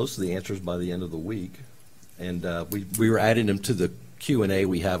probably have most of the answers by the end of the week. And we were adding them to the Q&A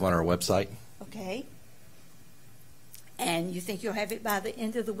we have on our website. Okay. And you think you'll have it by the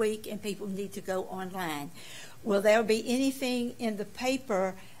end of the week and people need to go online. Will there be anything in the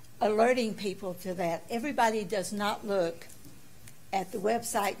paper alerting people to that? Everybody does not look at the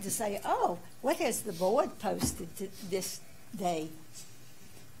website to say, oh, what has the board posted to this day?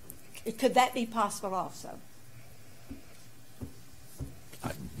 Could that be possible also?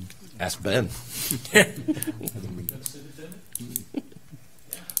 Ask Ben.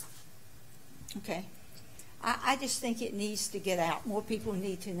 Okay. I just think it needs to get out. More people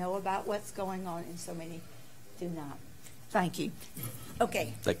need to know about what's going on, and so many do not. Thank you.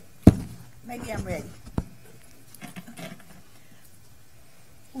 Okay. Maybe I'm ready.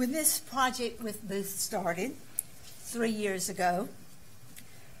 When this project with Booth started 3 years ago,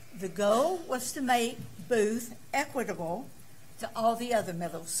 the goal was to make Booth equitable to all the other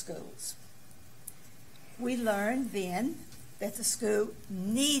middle schools. We learned then that the school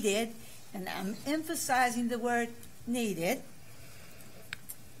needed, and I'm emphasizing the word needed,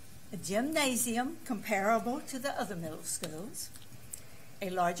 a gymnasium comparable to the other middle schools,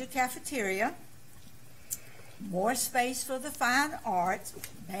 a larger cafeteria, more space for the fine arts,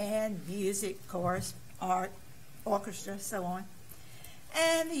 band, music, chorus, art, orchestra, so on,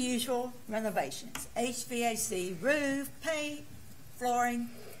 and the usual renovations, HVAC, roof, paint, flooring,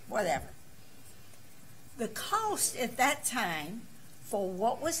 whatever. The cost at that time for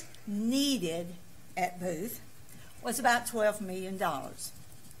what was needed at Booth was about $12 million. Now,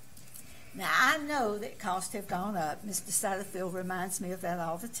 I know that costs have gone up. Mr. Satterfield reminds me of that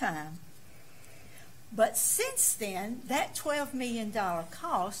all the time. But since then, that $12 million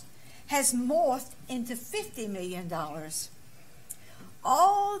cost has morphed into $50 million.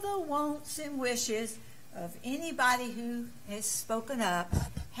 All the wants and wishes of anybody who has spoken up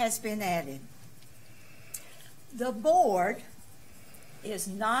has been added. The board is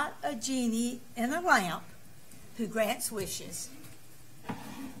not a genie in a lamp who grants wishes.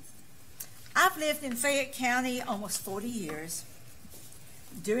 I've lived in Fayette County almost 40 years.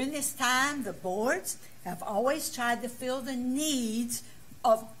 During this time, the boards have always tried to fill the needs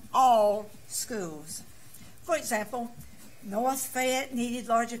of all schools. For example, North Fayette needed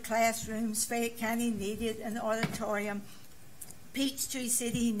larger classrooms, Fayette County needed an auditorium, Peachtree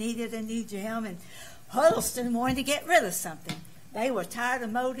City needed a new gym, and Huddleston wanted to get rid of something. They were tired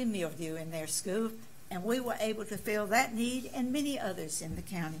of mold and mildew in their school, and we were able to fill that need and many others in the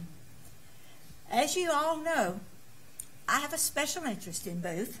county. As you all know, I have a special interest in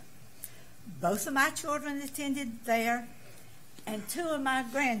Booth. Both of my children attended there, and 2 of my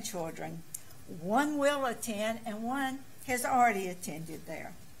grandchildren. One will attend, and one has already attended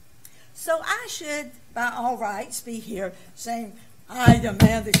there. So I should, by all rights, be here saying, I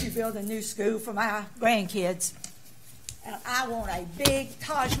demand that you build a new school for my grandkids. And I want a big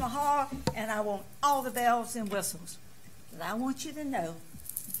Taj Mahal, and I want all the bells and whistles. But I want you to know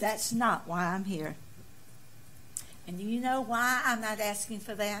that's not why I'm here. And do you know why I'm not asking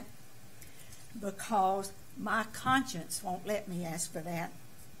for that? Because my conscience won't let me ask for that.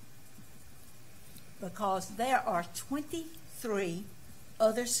 Because there are 23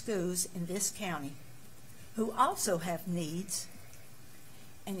 other schools in this county who also have needs.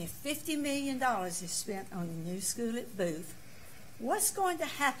 And if $50 million is spent on a new school at Booth, what's going to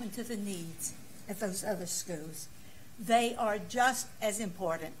happen to the needs at those other schools? They are just as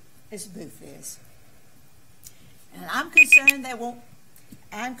important as Booth is. And I'm concerned there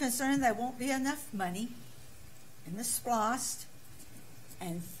won't be enough money in the SPLOST,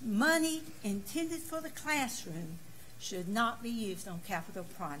 and money intended for the classroom should not be used on capital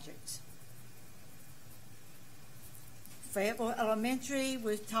projects. Fayetteville Elementary,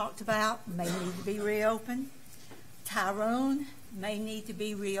 we've talked about, may need to be reopened. Tyrone may need to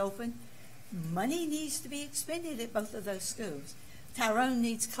be reopened. Money needs to be expended at both of those schools. Tyrone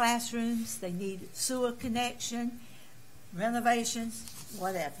needs classrooms, they need sewer connection, renovations,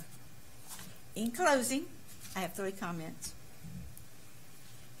 whatever. In closing, I have 3 comments.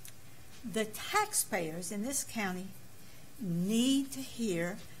 The taxpayers in this county need to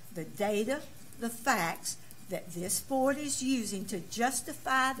hear the data, the facts that this board is using to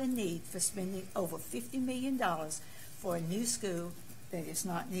justify the need for spending over $50 million for a new school that is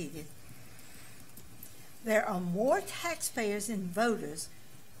not needed. There are more taxpayers and voters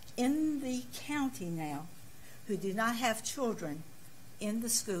in the county now who do not have children in the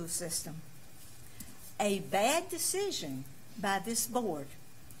school system. A bad decision by this board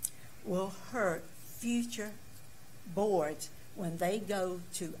will hurt future boards when they go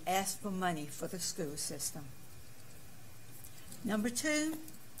to ask for money for the school system. Number 2,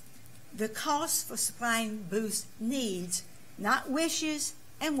 the cost for supplying Booth's needs, not wishes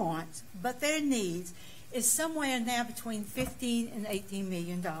and wants, but their needs, is somewhere now between $15 and $18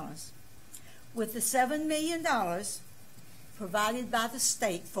 million. With the $7 million provided by the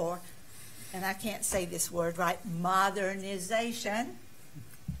state for, and I can't say this word right, modernization,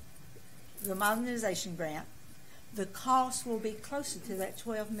 the modernization grant, the cost will be closer to that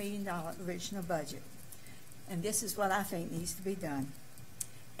 $12 million original budget. And this is what I think needs to be done.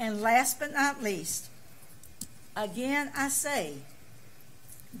 And last but not least, again I say,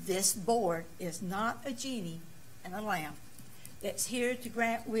 this board is not a genie in a lamp that's here to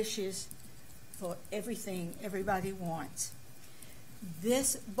grant wishes for everything everybody wants.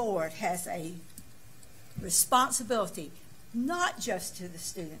 This board has a responsibility not just to the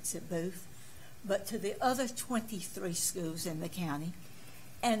students at Booth, but to the other 23 schools in the county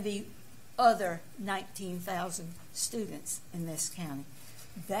and the other 19,000 students in this county.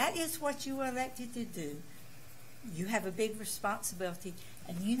 That is what you were elected to do. You have a big responsibility,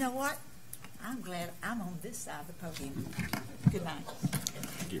 and you know what? I'm glad I'm on this side of the podium. Good night.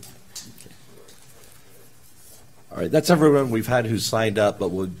 Thank you. Okay. All right, that's everyone we've had who signed up, but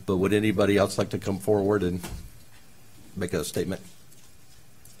would anybody else like to come forward and make a statement?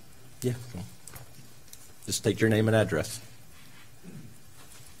 Yeah. Just state your name and address.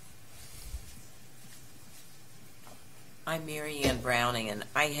 I'm Mary Ann Browning, and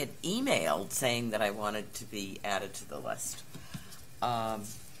I had emailed saying that I wanted to be added to the list. I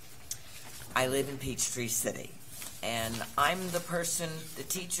live in Peachtree City, and I'm the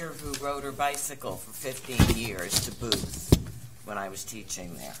teacher who rode her bicycle for 15 years to Booth when I was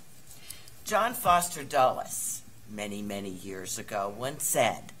teaching there. John Foster Dulles, many, many years ago, once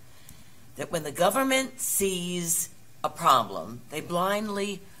said that when the government sees a problem, they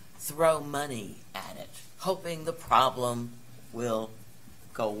blindly throw money at it, hoping the problem will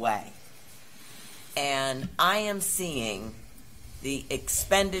go away. And I am seeing the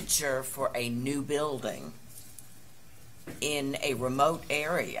expenditure for a new building in a remote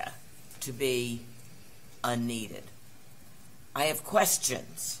area to be unneeded. I have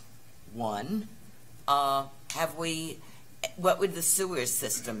questions. One, what would the sewer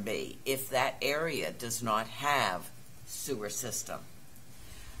system be if that area does not have sewer system?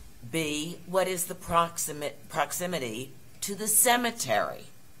 B, what is the proximity to the cemetery?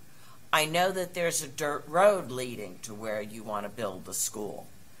 I know that there's a dirt road leading to where you want to build the school,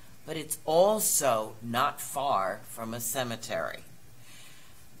 but it's also not far from a cemetery.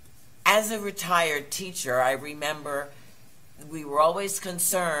 As a retired teacher, I remember we were always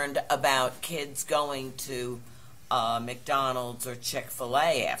concerned about kids going to McDonald's or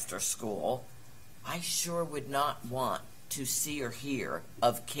Chick-fil-A after school. I sure would not want to see or hear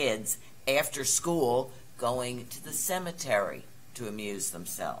of kids after school going to the cemetery to amuse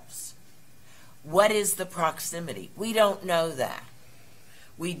themselves. What is the proximity? We don't know that.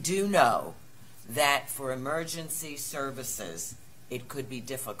 We do know that for emergency services, it could be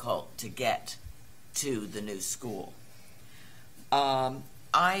difficult to get to the new school.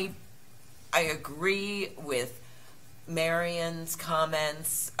 I agree with Marion's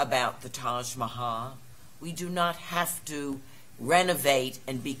comments about the Taj Mahal. We do not have to renovate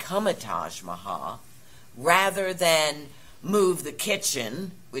and become a Taj Mahal. Rather than move the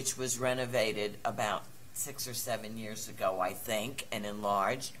kitchen, which was renovated about 6 or 7 years ago, I think, and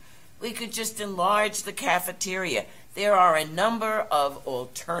enlarged, we could just enlarge the cafeteria. There are a number of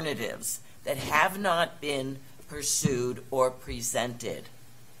alternatives that have not been pursued or presented.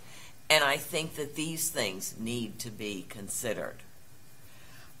 And I think that these things need to be considered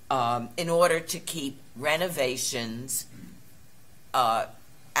in order to keep renovations at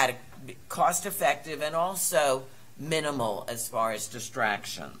a cost-effective and also minimal as far as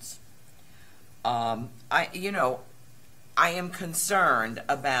distractions. I am concerned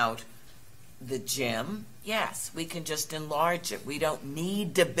about the gym. Yes, we can just enlarge it. We don't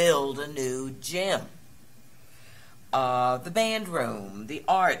need to build a new gym. The band room, the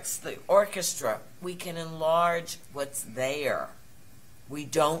arts, the orchestra, we can enlarge what's there. We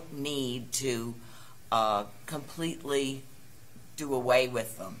don't need to completely do away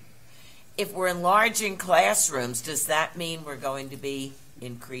with them. If we're enlarging classrooms, does that mean we're going to be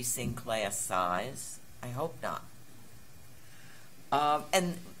increasing class size? I hope not.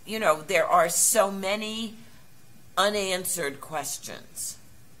 And, there are so many unanswered questions.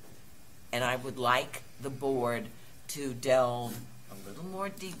 And I would like the board to delve a little more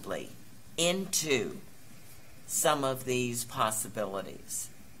deeply into some of these possibilities.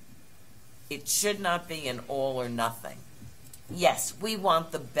 It should not be an all or nothing. Yes, we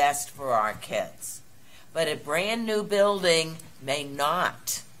want the best for our kids, but a brand new building may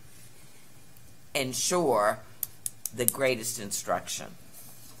not ensure the greatest instruction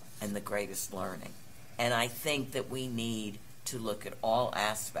and the greatest learning. And I think that we need to look at all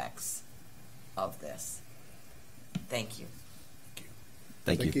aspects of this. Thank you.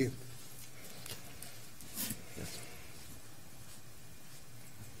 Thank you.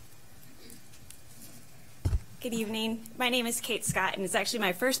 Good evening. My name is Kate Scott, and it's actually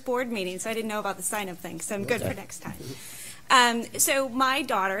my first board meeting, so I didn't know about the sign-up thing, so I'm good for next time. So my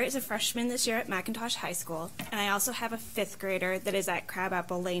daughter is a freshman this year at McIntosh High School, and I also have a 5th grader that is at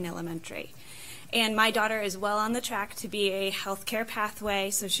Crabapple Lane Elementary. And my daughter is well on the track to be a healthcare pathway,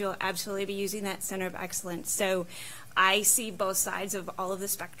 so she'll absolutely be using that Center of Excellence. So I see both sides of all of the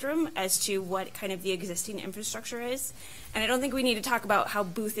spectrum as to what kind of the existing infrastructure is. And I don't think we need to talk about how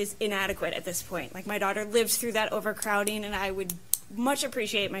Booth is inadequate at this point. Like, my daughter lives through that overcrowding, and I would much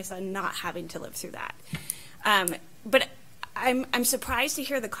appreciate my son not having to live through that. But I'm surprised to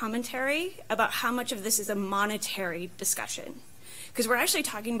hear the commentary about how much of this is a monetary discussion. Because we're actually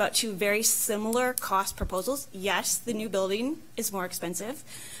talking about two very similar cost proposals. Yes, the new building is more expensive,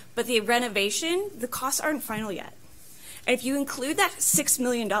 but the renovation, the costs aren't final yet. And if you include that $6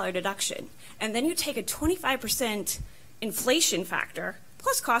 million deduction, and then you take a 25% inflation factor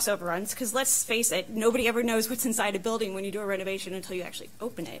plus cost overruns, because let's face it, nobody ever knows what's inside a building when you do a renovation until you actually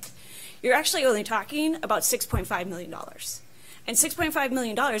open it. You're actually only talking about $6.5 million. And $6.5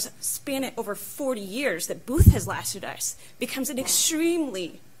 million span it over 40 years that Booth has lasted us becomes an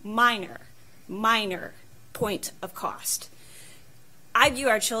extremely minor point of cost. I view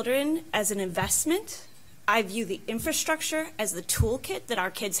our children as an investment. I view the infrastructure as the toolkit that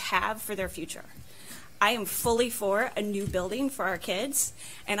our kids have for their future. I am fully for a new building for our kids,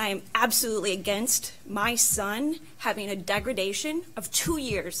 and I am absolutely against my son having a degradation of 2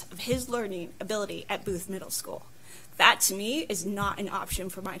 years of his learning ability at Booth Middle School. That, to me, is not an option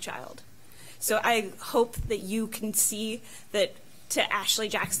for my child. So I hope that you can see that, to Ashley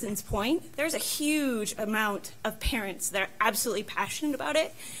Jackson's point, there's a huge amount of parents that are absolutely passionate about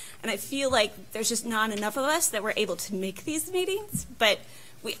it, and I feel like there's just not enough of us that we're able to make these meetings, but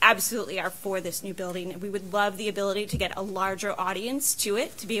we absolutely are for this new building, and we would love the ability to get a larger audience to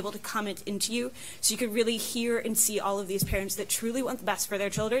it, to be able to comment into you, so you could really hear and see all of these parents that truly want the best for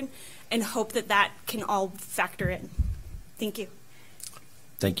their children, and hope that that can all factor in. Thank you.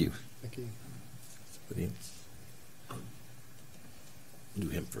 Thank you. Thank you. Do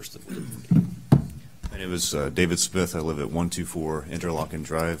him first. My name is David Smith. I live at 124 Interlochen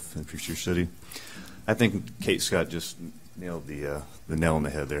Drive in Peachtree City. I think Kate Scott just nailed the nail on the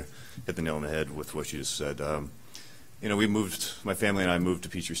head there. Hit the nail on the head with what you just said. You know, my family and I moved to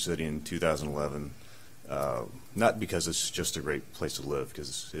Peachtree City in 2011, not because it's just a great place to live,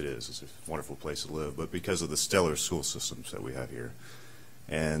 because it is. It's a wonderful place to live, but because of the stellar school systems that we have here.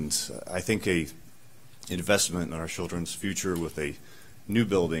 And I think an investment in our children's future with a new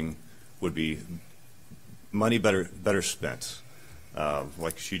building would be money better spent.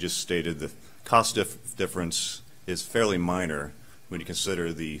 Like she just stated, the cost difference is fairly minor when you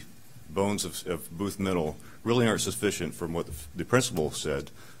consider the bones of Booth Middle really aren't sufficient from what the principal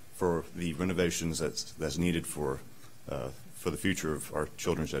said for the renovations that's needed for the future of our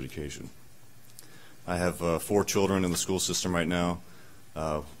children's education. I have 4 children in the school system right now,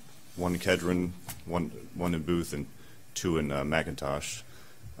 1 in Kedron, one in Booth, and 2 in McIntosh.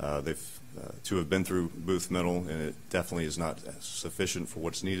 2 have been through Booth Middle, and it definitely is not sufficient for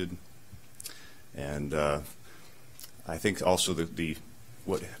what's needed. And I think also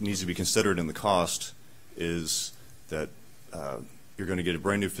what needs to be considered in the cost is that you're going to get a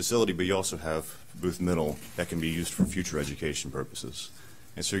brand new facility, but you also have Booth Middle that can be used for future education purposes.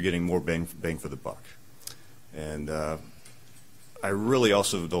 And so you're getting more bang for the buck. And I really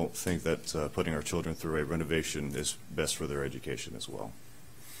also don't think that putting our children through a renovation is best for their education as well.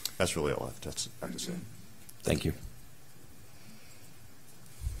 That's really all I have to say. Thank you.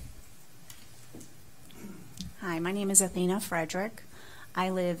 Hi, my name is Athena Frederick.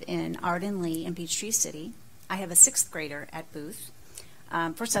 I live in Arden Lee in Peachtree City. I have a 6th grader at Booth.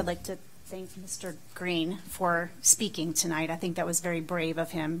 First, I'd like to thank Mr. Green for speaking tonight. I think that was very brave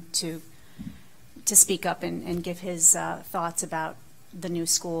of him to speak up and give his thoughts about the new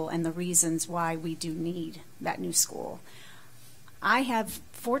school and the reasons why we do need that new school. I have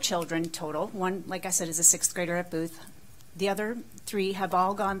 4 children total. One, like I said, is a 6th grader at Booth. The other 3 have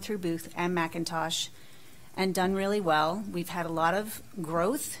all gone through Booth and McIntosh and done really well. We've had a lot of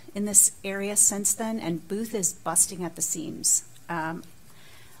growth in this area since then, and Booth is busting at the seams.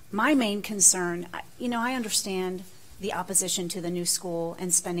 My main concern, I understand the opposition to the new school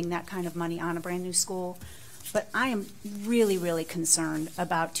and spending that kind of money on a brand new school, but I am really, really concerned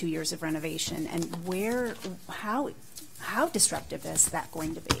about 2 years of renovation and how disruptive is that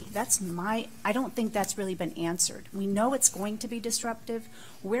going to be? I don't think that's really been answered. We know it's going to be disruptive.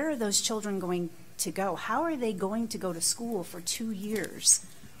 Where are those children going to go? How are they going to go to school for 2 years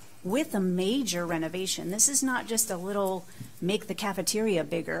with a major renovation? This is not just a little make the cafeteria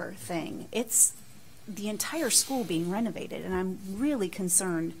bigger thing. It's the entire school being renovated, and I'm really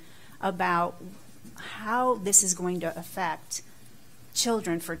concerned about how this is going to affect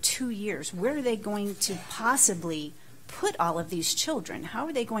children for 2 years. Where are they going to possibly put all of these children? How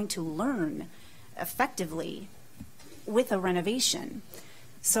are they going to learn effectively with a renovation?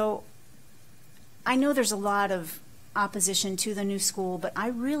 So I know there's a lot of opposition to the new school, but I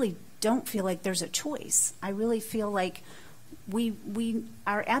really don't feel like there's a choice. I really feel like we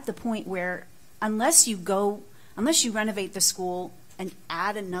are at the point where unless you renovate the school and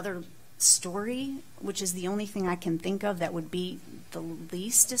add another story, which is the only thing I can think of that would be the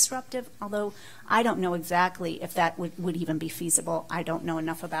least disruptive, although I don't know exactly if that would even be feasible. I don't know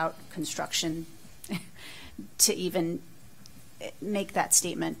enough about construction to even make that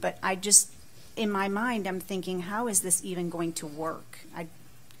statement, but I just, in my mind, I'm thinking, how is this even going to work?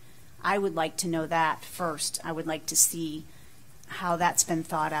 I would like to know that first. I would like to see how that's been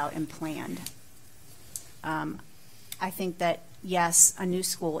thought out and planned. I think that, yes, a new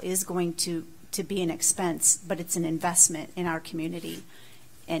school is going to be an expense, but it's an investment in our community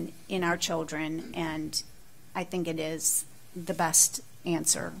and in our children, and I think it is the best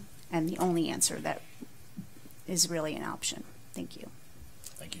answer and the only answer that is really an option. Thank you.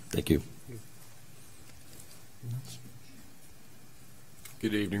 Thank you. Thank you.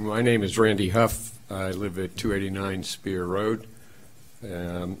 Good evening. My name is Randy Huff. I live at 289 Spear Road.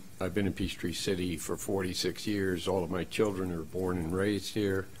 I've been in Peachtree City for 46 years. All of my children are born and raised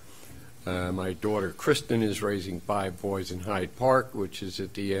here. My daughter Kristen is raising 5 boys in Hyde Park, which is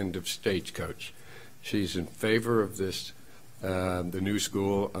at the end of Stagecoach. She's in favor of this, the new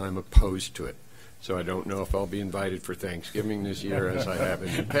school. I'm opposed to it. So I don't know if I'll be invited for Thanksgiving this year as I have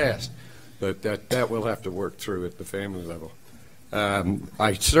in the past. But that we'll have to work through at the family level.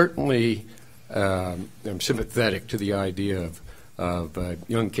 I certainly am sympathetic to the idea of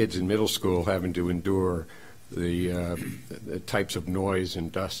young kids in middle school having to endure the types of noise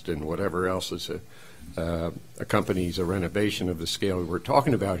and dust and whatever else accompanies a renovation of the scale we're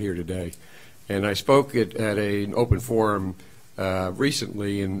talking about here today. And I spoke at an open forum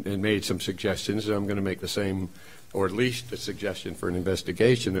recently and made some suggestions. I'm going to make the same, or at least a suggestion for an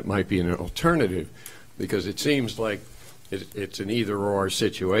investigation that might be an alternative, because it seems like it's an either-or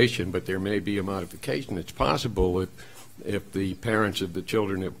situation, but there may be a modification. It's possible if the parents of the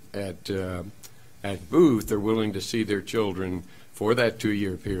children at Booth are willing to see their children for that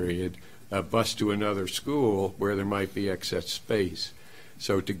 2-year period bus to another school where there might be excess space.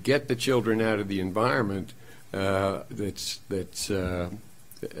 So to get the children out of the environment that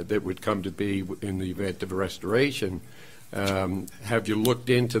would come to be in the event of a restoration, have you looked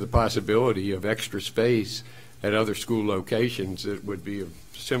into the possibility of extra space at other school locations that would be of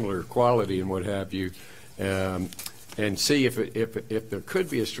similar quality and what have you, and see if there could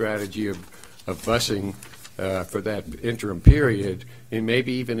be a strategy of busing for that interim period, and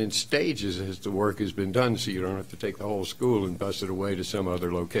maybe even in stages as the work has been done, so you don't have to take the whole school and bus it away to some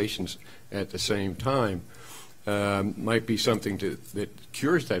other locations at the same time. Might be something that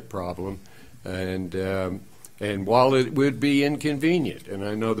cures that problem, and while it would be inconvenient, and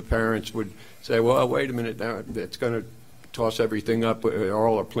I know the parents would say, well, wait a minute, now it's going to toss everything up,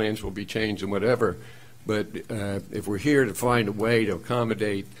 all our plans will be changed and whatever, but if we're here to find a way to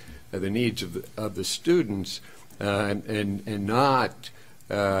accommodate the needs of the students and not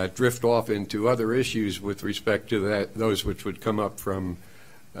drift off into other issues with respect to those which would come up from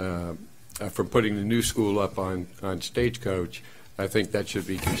putting the new school up on Stagecoach, I think that should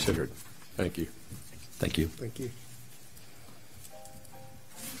be considered. Thank you. Thank you. Thank you.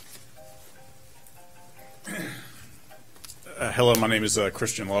 Hello, my name is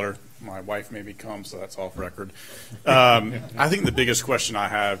Christian Lutter. My wife made me come, so that's off record. I think the biggest question I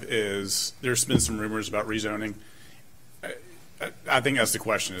have is there's been some rumors about rezoning. I think that's the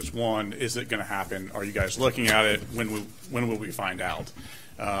question is, one, is it going to happen? Are you guys looking at it? When will we find out?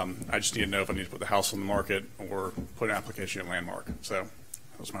 I just need to know if I need to put the house on the market or put an application in Landmark. So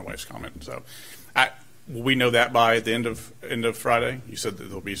that was my wife's comment. So will we know that by the end of Friday? You said that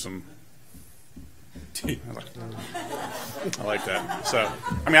there'll be some. I like that. So,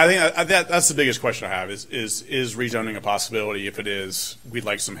 I mean, I think that's the biggest question I have is rezoning a possibility? If it is, we'd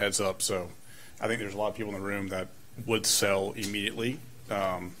like some heads up. So I think there's a lot of people in the room that would sell immediately.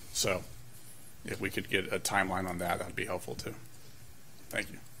 So if we could get a timeline on that, that'd be helpful too.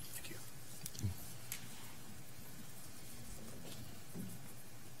 Thank you. Thank you.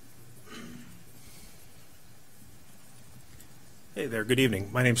 Hey there, good evening.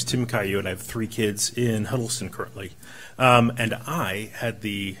 My name's Tim Caillou, and I have 3 kids in Huddleston currently. And I had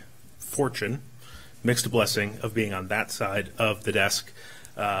the fortune, mixed blessing, of being on that side of the desk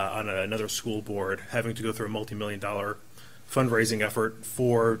on another school board, having to go through a multi-million-dollar fundraising effort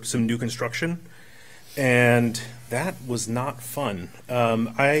for some new construction. And that was not fun.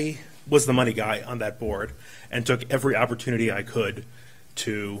 I was the money guy on that board and took every opportunity I could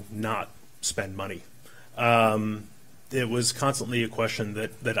to not spend money. It was constantly a question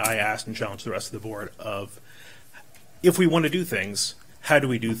that I asked and challenged the rest of the board of, if we want to do things, how do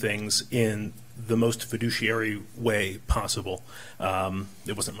we do things in the most fiduciary way possible?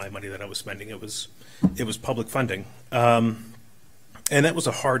 It wasn't my money that I was spending. It was public funding. And that was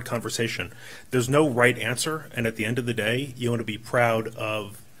a hard conversation. There's no right answer, and at the end of the day, you want to be proud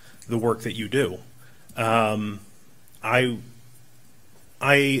of the work that you do.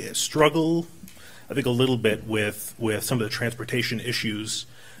 I struggle, I think, a little bit with some of the transportation issues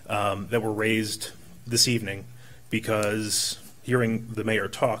that were raised this evening, because hearing the mayor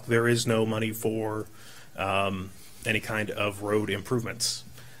talk, there is no money for any kind of road improvements.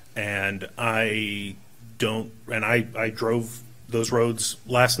 And I drove those roads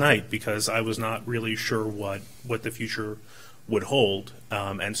last night because I was not really sure what the future would hold,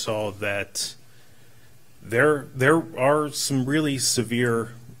 and saw that there are some really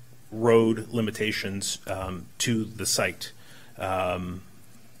severe road limitations to the site, and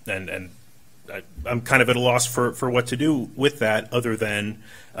I'm kind of at a loss for what to do with that, other than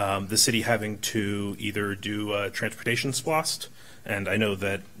the city having to either do transportation splost, and I know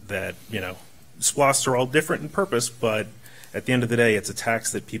that splosts are all different in purpose, but at the end of the day, it's a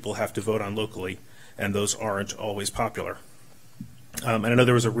tax that people have to vote on locally, and those aren't always popular. And I know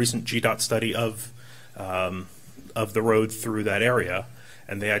there was a recent GDOT study of the road through that area,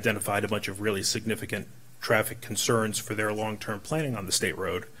 and they identified a bunch of really significant traffic concerns for their long-term planning on the state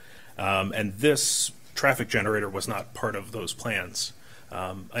road. And this traffic generator was not part of those plans.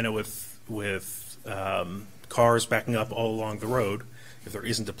 I know with cars backing up all along the road, if there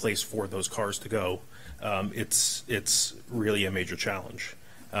isn't a place for those cars to go, it's really a major challenge.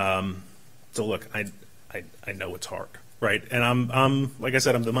 So look, I know it's hard, right? And I'm like I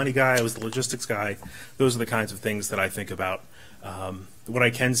said, I'm the money guy. I was the logistics guy. Those are the kinds of things that I think about. What I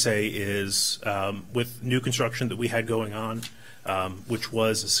can say is, with new construction that we had going on, which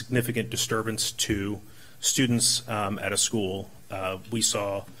was a significant disturbance to students at a school, we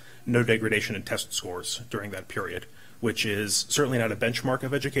saw no degradation in test scores during that period, which is certainly not a benchmark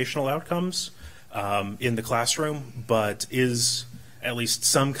of educational outcomes in the classroom, but is at least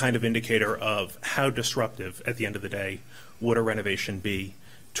some kind of indicator of how disruptive, at the end of the day, would a renovation be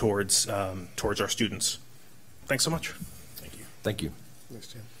towards our students. Thanks so much. Thank you. Thank you. Thanks,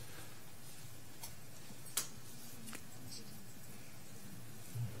 Tim.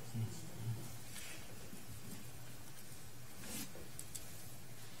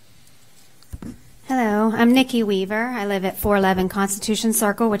 Hello, I'm Nikki Weaver. I live at 411 Constitution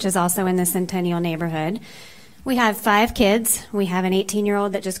Circle, which is also in the Centennial neighborhood. We have 5 kids. We have an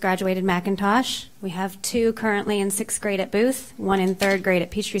 18-year-old that just graduated McIntosh. We have 2 currently in 6th grade at Booth, 1 in 3rd grade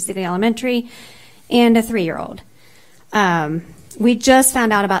at Peachtree City Elementary, and a 3-year-old. We just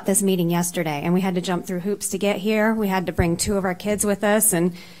found out about this meeting yesterday, and we had to jump through hoops to get here. We had to bring 2 of our kids with us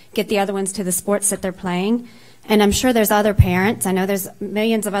and get the other ones to the sports that they're playing. And I'm sure there's other parents. I know there's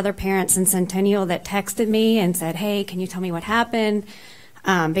millions of other parents in Centennial that texted me and said, hey, can you tell me what happened?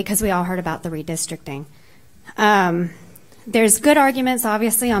 Because we all heard about the redistricting. There's good arguments,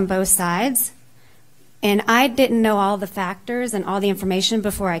 obviously, on both sides. And I didn't know all the factors and all the information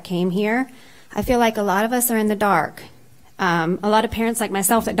before I came here. I feel like a lot of us are in the dark. A lot of parents like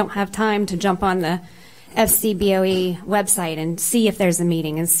myself that don't have time to jump on the FCBOE website and see if there's a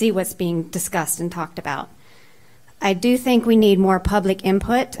meeting and see what's being discussed and talked about. I do think we need more public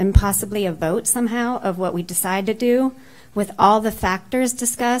input and possibly a vote somehow of what we decide to do with all the factors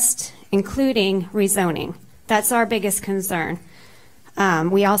discussed, including rezoning. That's our biggest concern.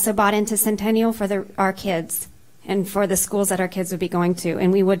 We also bought into Centennial for our kids and for the schools that our kids would be going to,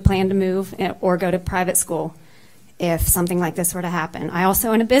 and we would plan to move or go to private school if something like this were to happen. I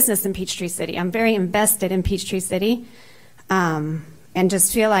also own a business in Peachtree City. I'm very invested in Peachtree City, and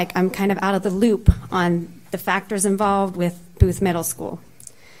just feel like I'm kind of out of the loop on the factors involved with Booth Middle School.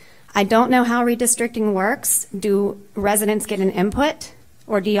 I don't know how redistricting works. Do residents get an input,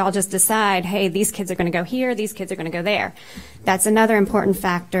 or do y'all just decide, hey, these kids are going to go here, these kids are going to go there? That's another important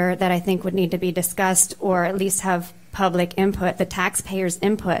factor that I think would need to be discussed, or at least have public input, the taxpayers'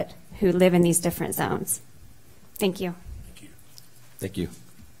 input who live in these different zones. Thank you. Thank you. Thank you.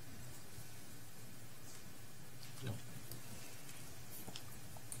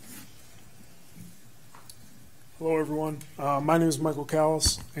 Hello, everyone. My name is Michael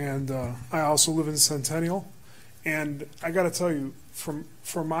Callis, and I also live in Centennial. And I got to tell you, from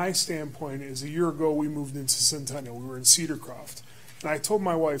my standpoint, is a year ago we moved into Centennial. We were in Cedarcroft. And I told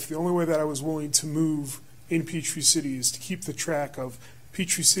my wife the only way that I was willing to move in Peachtree City is to keep the track of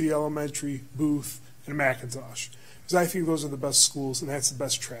Peachtree City Elementary, Booth, and McIntosh. Because I think those are the best schools, and that's the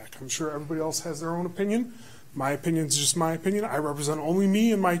best track. I'm sure everybody else has their own opinion. My opinion is just my opinion. I represent only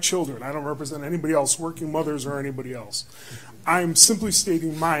me and my children. I don't represent anybody else, working mothers or anybody else. I'm simply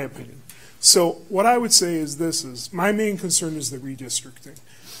stating my opinion. So what I would say is this: is my main concern is the redistricting.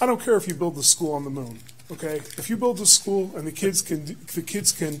 I don't care if you build the school on the moon, okay? If you build a school and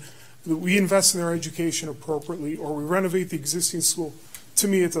we invest in their education appropriately, or we renovate the existing school, to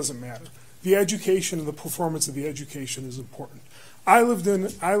me it doesn't matter. The education and the performance of the education is important. I lived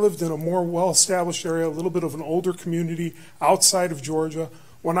in a more well-established area, a little bit of an older community outside of Georgia.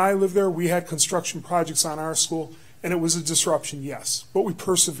 When I lived there, we had construction projects on our school, and it was a disruption, yes, but we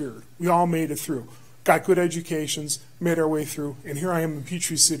persevered. We all made it through. got good educations, made our way through, and here I am in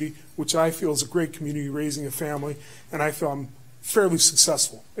Peachtree City, which I feel is a great community, raising a family, and I feel I'm fairly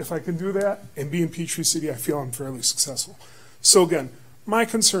successful. If I can do that and be in Peachtree City, I feel I'm fairly successful. So again, my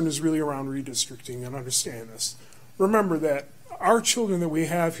concern is really around redistricting and understanding this. Remember that our children that we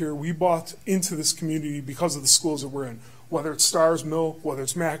have here, we bought into this community because of the schools that we're in, whether it's Stars Mill, whether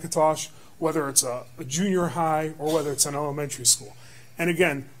it's McIntosh, whether it's a junior high, or whether it's an elementary school. And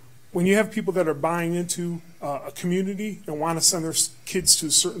again, when you have people that are buying into a community and want to send their kids to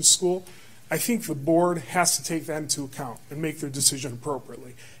a certain school, I think the board has to take that into account and make their decision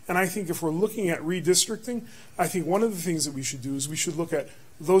appropriately. And I think if we're looking at redistricting, I think one of the things that we should do is we should look at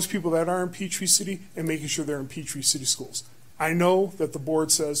those people that are in Peachtree City and making sure they're in Peachtree City schools. I know that the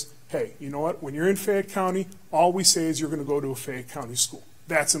board says, hey, you know what, when you're in Fayette County, all we say is you're going to go to a Fayette County school.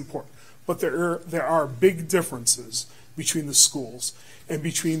 That's important. But there are big differences between the schools and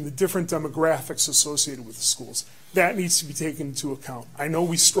between the different demographics associated with the schools. That needs to be taken into account. I know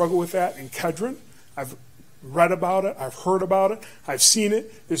we struggle with that in Kedron. I've read about it, I've heard about it, I've seen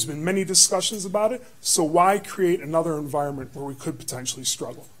it, there's been many discussions about it, so why create another environment where we could potentially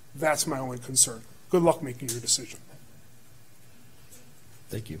struggle? That's my only concern. Good luck making your decision.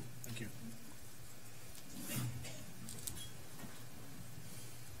 Thank you. Thank you.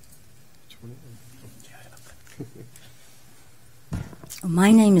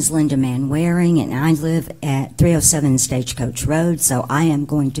 My name is Linda Manwaring, and I live at 307 Stagecoach Road, so I am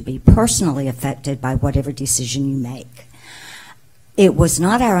going to be personally affected by whatever decision you make. It was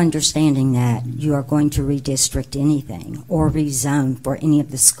not our understanding that you are going to redistrict anything or rezone for any of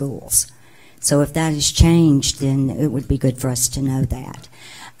the schools. So if that has changed, then it would be good for us to know that.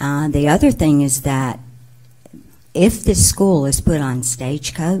 The other thing is that if this school is put on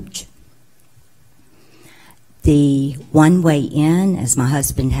Stagecoach, the one-way in, as my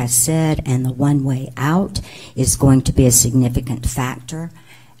husband has said, and the one-way out is going to be a significant factor.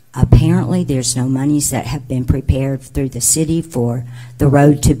 Apparently, there's no monies that have been prepared through the city for the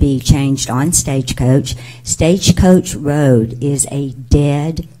road to be changed on Stagecoach. Stagecoach Road is a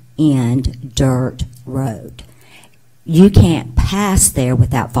dead-end dirt road. You can't pass there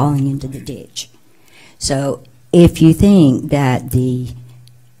without falling into the ditch. So if you think that the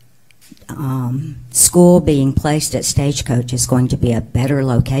school being placed at Stagecoach is going to be a better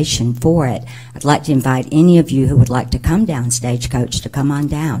location for it, I'd like to invite any of you who would like to come down Stagecoach to come on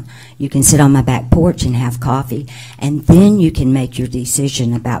down. You can sit on my back porch and have coffee, and then you can make your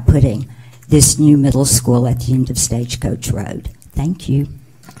decision about putting this new middle school at the end of Stagecoach Road. Thank you.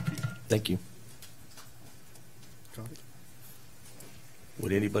 Thank you.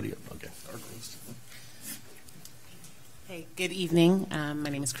 Would anybody? Okay. Hey, good evening. My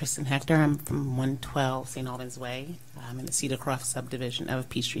name is Kristen Hector. I'm from 112 St. Albans Way. I'm in the Cedar Croft subdivision of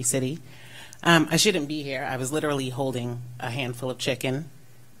Peachtree City. I shouldn't be here. I was literally holding a handful of chicken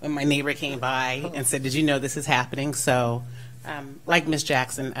when my neighbor came by and said, did you know this is happening? So like Ms.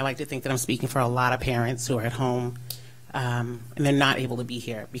 Jackson, I like to think that I'm speaking for a lot of parents who are at home and they're not able to be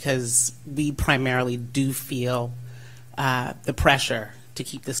here because we primarily do feel the pressure to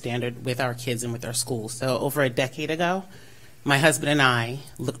keep the standard with our kids and with our schools. So over a decade ago, my husband and I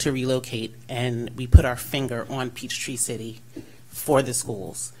looked to relocate, and we put our finger on Peachtree City for the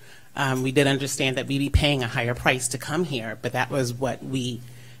schools. We did understand that we'd be paying a higher price to come here, but that was what we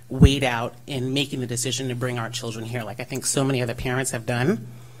weighed out in making the decision to bring our children here, like I think so many other parents have done.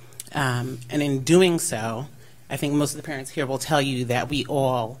 And in doing so, I think most of the parents here will tell you that we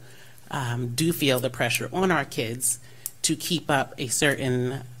all do feel the pressure on our kids to keep up a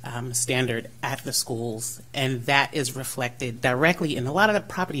certain standard at the schools, and that is reflected directly in a lot of the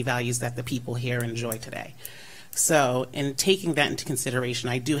property values that the people here enjoy today. So in taking that into consideration,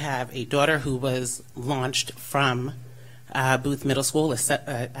 I do have a daughter who was launched from Booth Middle School.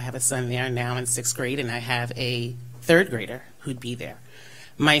 I have a son there now in 6th grade, and I have a 3rd grader who'd be there.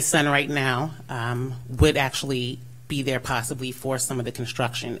 My son right now would actually be there possibly for some of the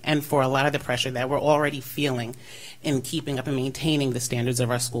construction and for a lot of the pressure that we're already feeling in keeping up and maintaining the standards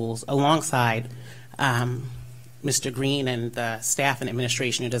of our schools alongside Mr. Green and the staff and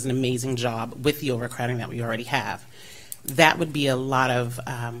administration who does an amazing job with the overcrowding that we already have. That would be a lot of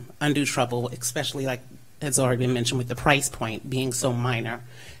undue trouble, especially like has already been mentioned with the price point being so minor.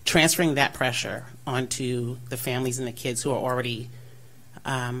 Transferring that pressure onto the families and the kids who are already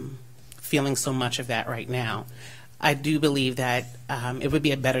feeling so much of that right now. I do believe that it would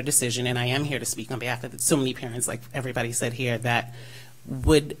be a better decision, and I am here to speak on behalf of so many parents, like everybody said here, that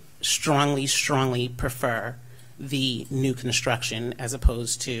would strongly, strongly prefer the new construction as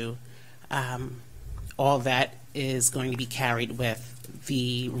opposed to all that is going to be carried with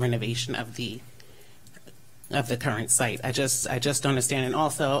the renovation of the of the current site. I just don't understand. And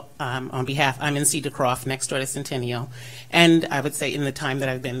also, on behalf, I'm in Cedar Croft, next door to Centennial, and I would say in the time that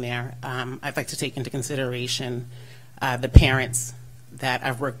I've been there, I'd like to take into consideration the parents that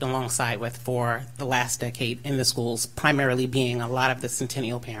I've worked alongside with for the last decade in the schools, primarily being a lot of the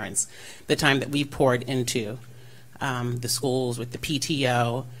Centennial parents, the time that we've poured into the schools with the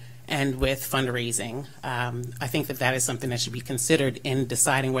PTO and with fundraising. I think that that is something that should be considered in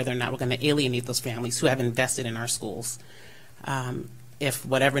deciding whether or not we're going to alienate those families who have invested in our schools. If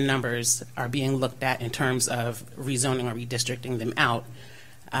whatever numbers are being looked at in terms of rezoning or redistricting them out,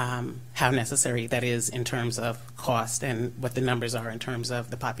 how necessary that is in terms of cost and what the numbers are in terms of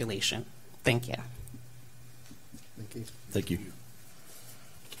the population. Thank you. Thank you. Thank you.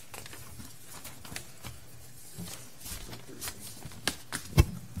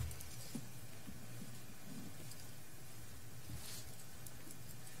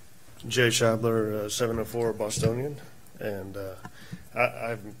 Jay Scheibler, 704 Bostonian, and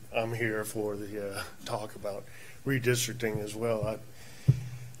I'm here for the talk about redistricting as well.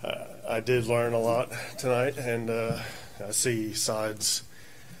 I did learn a lot tonight, and I see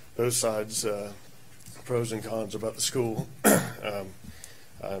both sides, pros and cons about the school.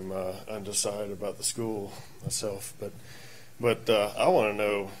 I'm undecided about the school myself, but I want to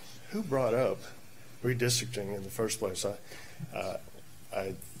know who brought up redistricting in the first place.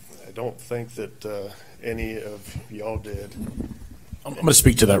 I don't think that any of y'all did. I'm going to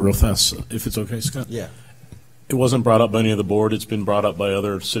speak to that real fast, if it's okay, Scott. Yeah. It wasn't brought up by any of the board. It's been brought up by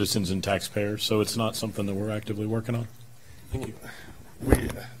other citizens and taxpayers, so it's not something that we're actively working on. Thank you.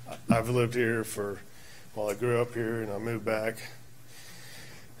 I've lived here I grew up here, and I moved back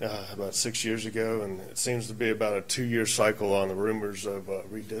about 6 years ago, and it seems to be about a 2-year cycle on the rumors of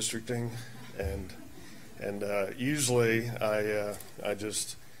redistricting, and usually I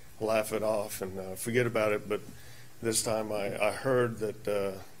just laugh it off and forget about it. But this time I heard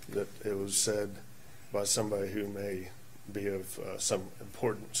that it was said by somebody who may be of some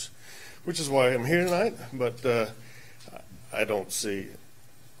importance, which is why I'm here tonight. But I don't see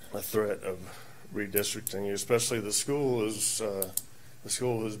a threat of redistricting, especially the school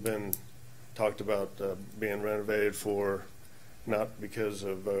has been talked about being renovated for, not because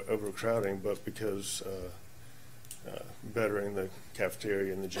of overcrowding, but because bettering the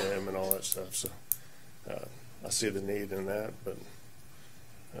cafeteria and the gym and all that stuff. So I see the need in that, but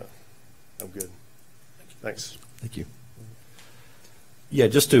I'm good. Thanks. Thank you. Yeah,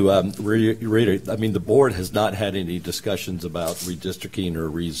 just to reiterate, I mean, the board has not had any discussions about redistricting or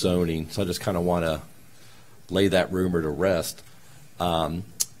rezoning, so I just kind of want to lay that rumor to rest.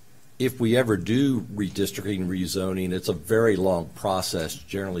 If we ever do redistricting, rezoning, it's a very long process,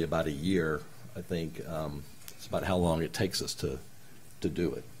 generally about a year, I think. It's about how long it takes us to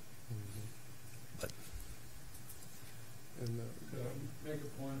do it. But And make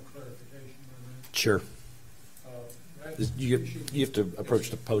a point of clarification on that. Sure. You have to approach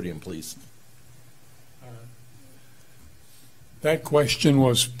the podium, please. That question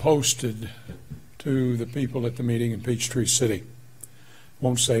was posted to the people at the meeting in Peachtree City.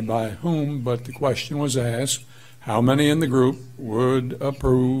 Won't say by whom, but the question was asked, how many in the group would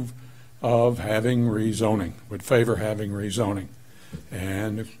approve of having rezoning, would favor having rezoning?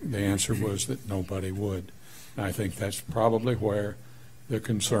 And the answer was that nobody would. And I think that's probably where the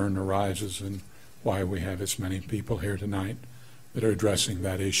concern arises and why we have as many people here tonight that are addressing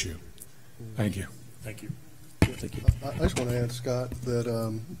that issue. Thank you. Thank you. Thank you. I just want to add, Scott,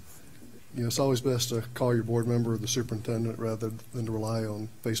 that it's always best to call your board member or the superintendent rather than to rely on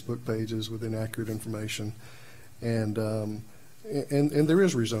Facebook pages with inaccurate information. And there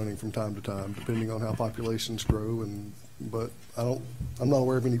is rezoning from time to time, depending on how populations grow. But I'm not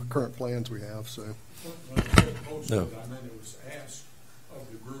aware of any current plans we have. So. When I said posted, No. I meant it was asked of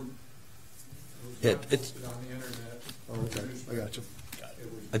the group. Yeah, It was it's posted on the internet. Oh, okay, I got you.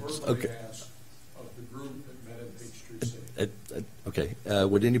 It was verbally asked of the group that met in Peachtree City. Okay.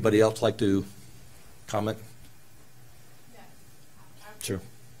 Would anybody else like to comment? Sure.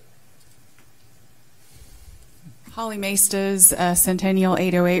 Holly Maestas, Centennial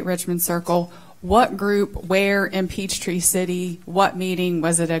 808 Richmond Circle. What group, where in Peachtree City, what meeting?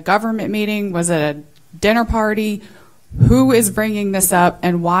 Was it a government meeting? Was it a dinner party? Who is bringing this up,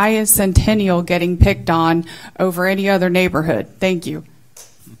 and why is Centennial getting picked on over any other neighborhood? Thank you.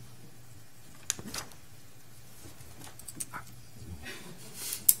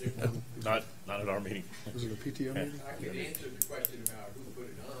 Not at our meeting. Was it a PTO meeting? I can answer the question about who put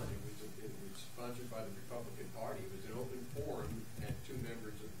it on. It was sponsored by the Republican Party. It was an open forum and 2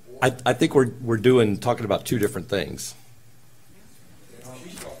 members of the board. I think we're talking about two different things.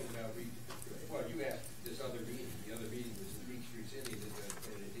 She's talking about, well, you asked this other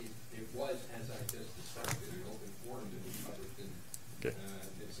Okay.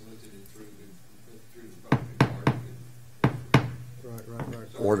 Right.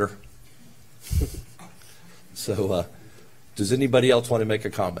 Order. So, does anybody else want to make a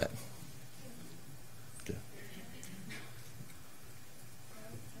comment? Okay.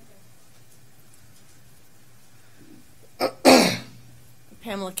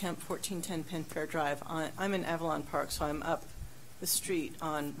 Pamela Kemp, 1410 Penn Fair Drive. I'm in Avalon Park, so I'm up the street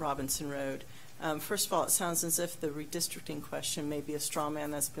on Robinson Road. First of all, it sounds as if the redistricting question may be a straw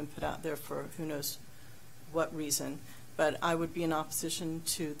man that's been put out there for who knows what reason. But I would be in opposition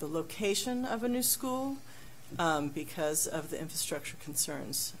to the location of a new school because of the infrastructure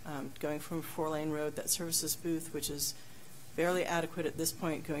concerns. Going from a 4-lane road that services Booth, which is barely adequate at this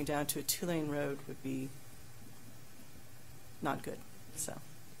point, going down to a 2-lane road would be not good. So,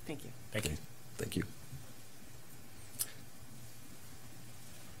 thank you. Thank you. Thank you.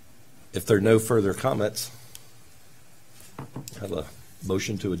 If there are no further comments, have a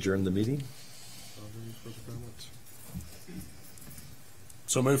motion to adjourn the meeting.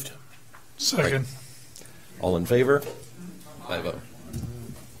 So moved. Second. All in favor? 5-0.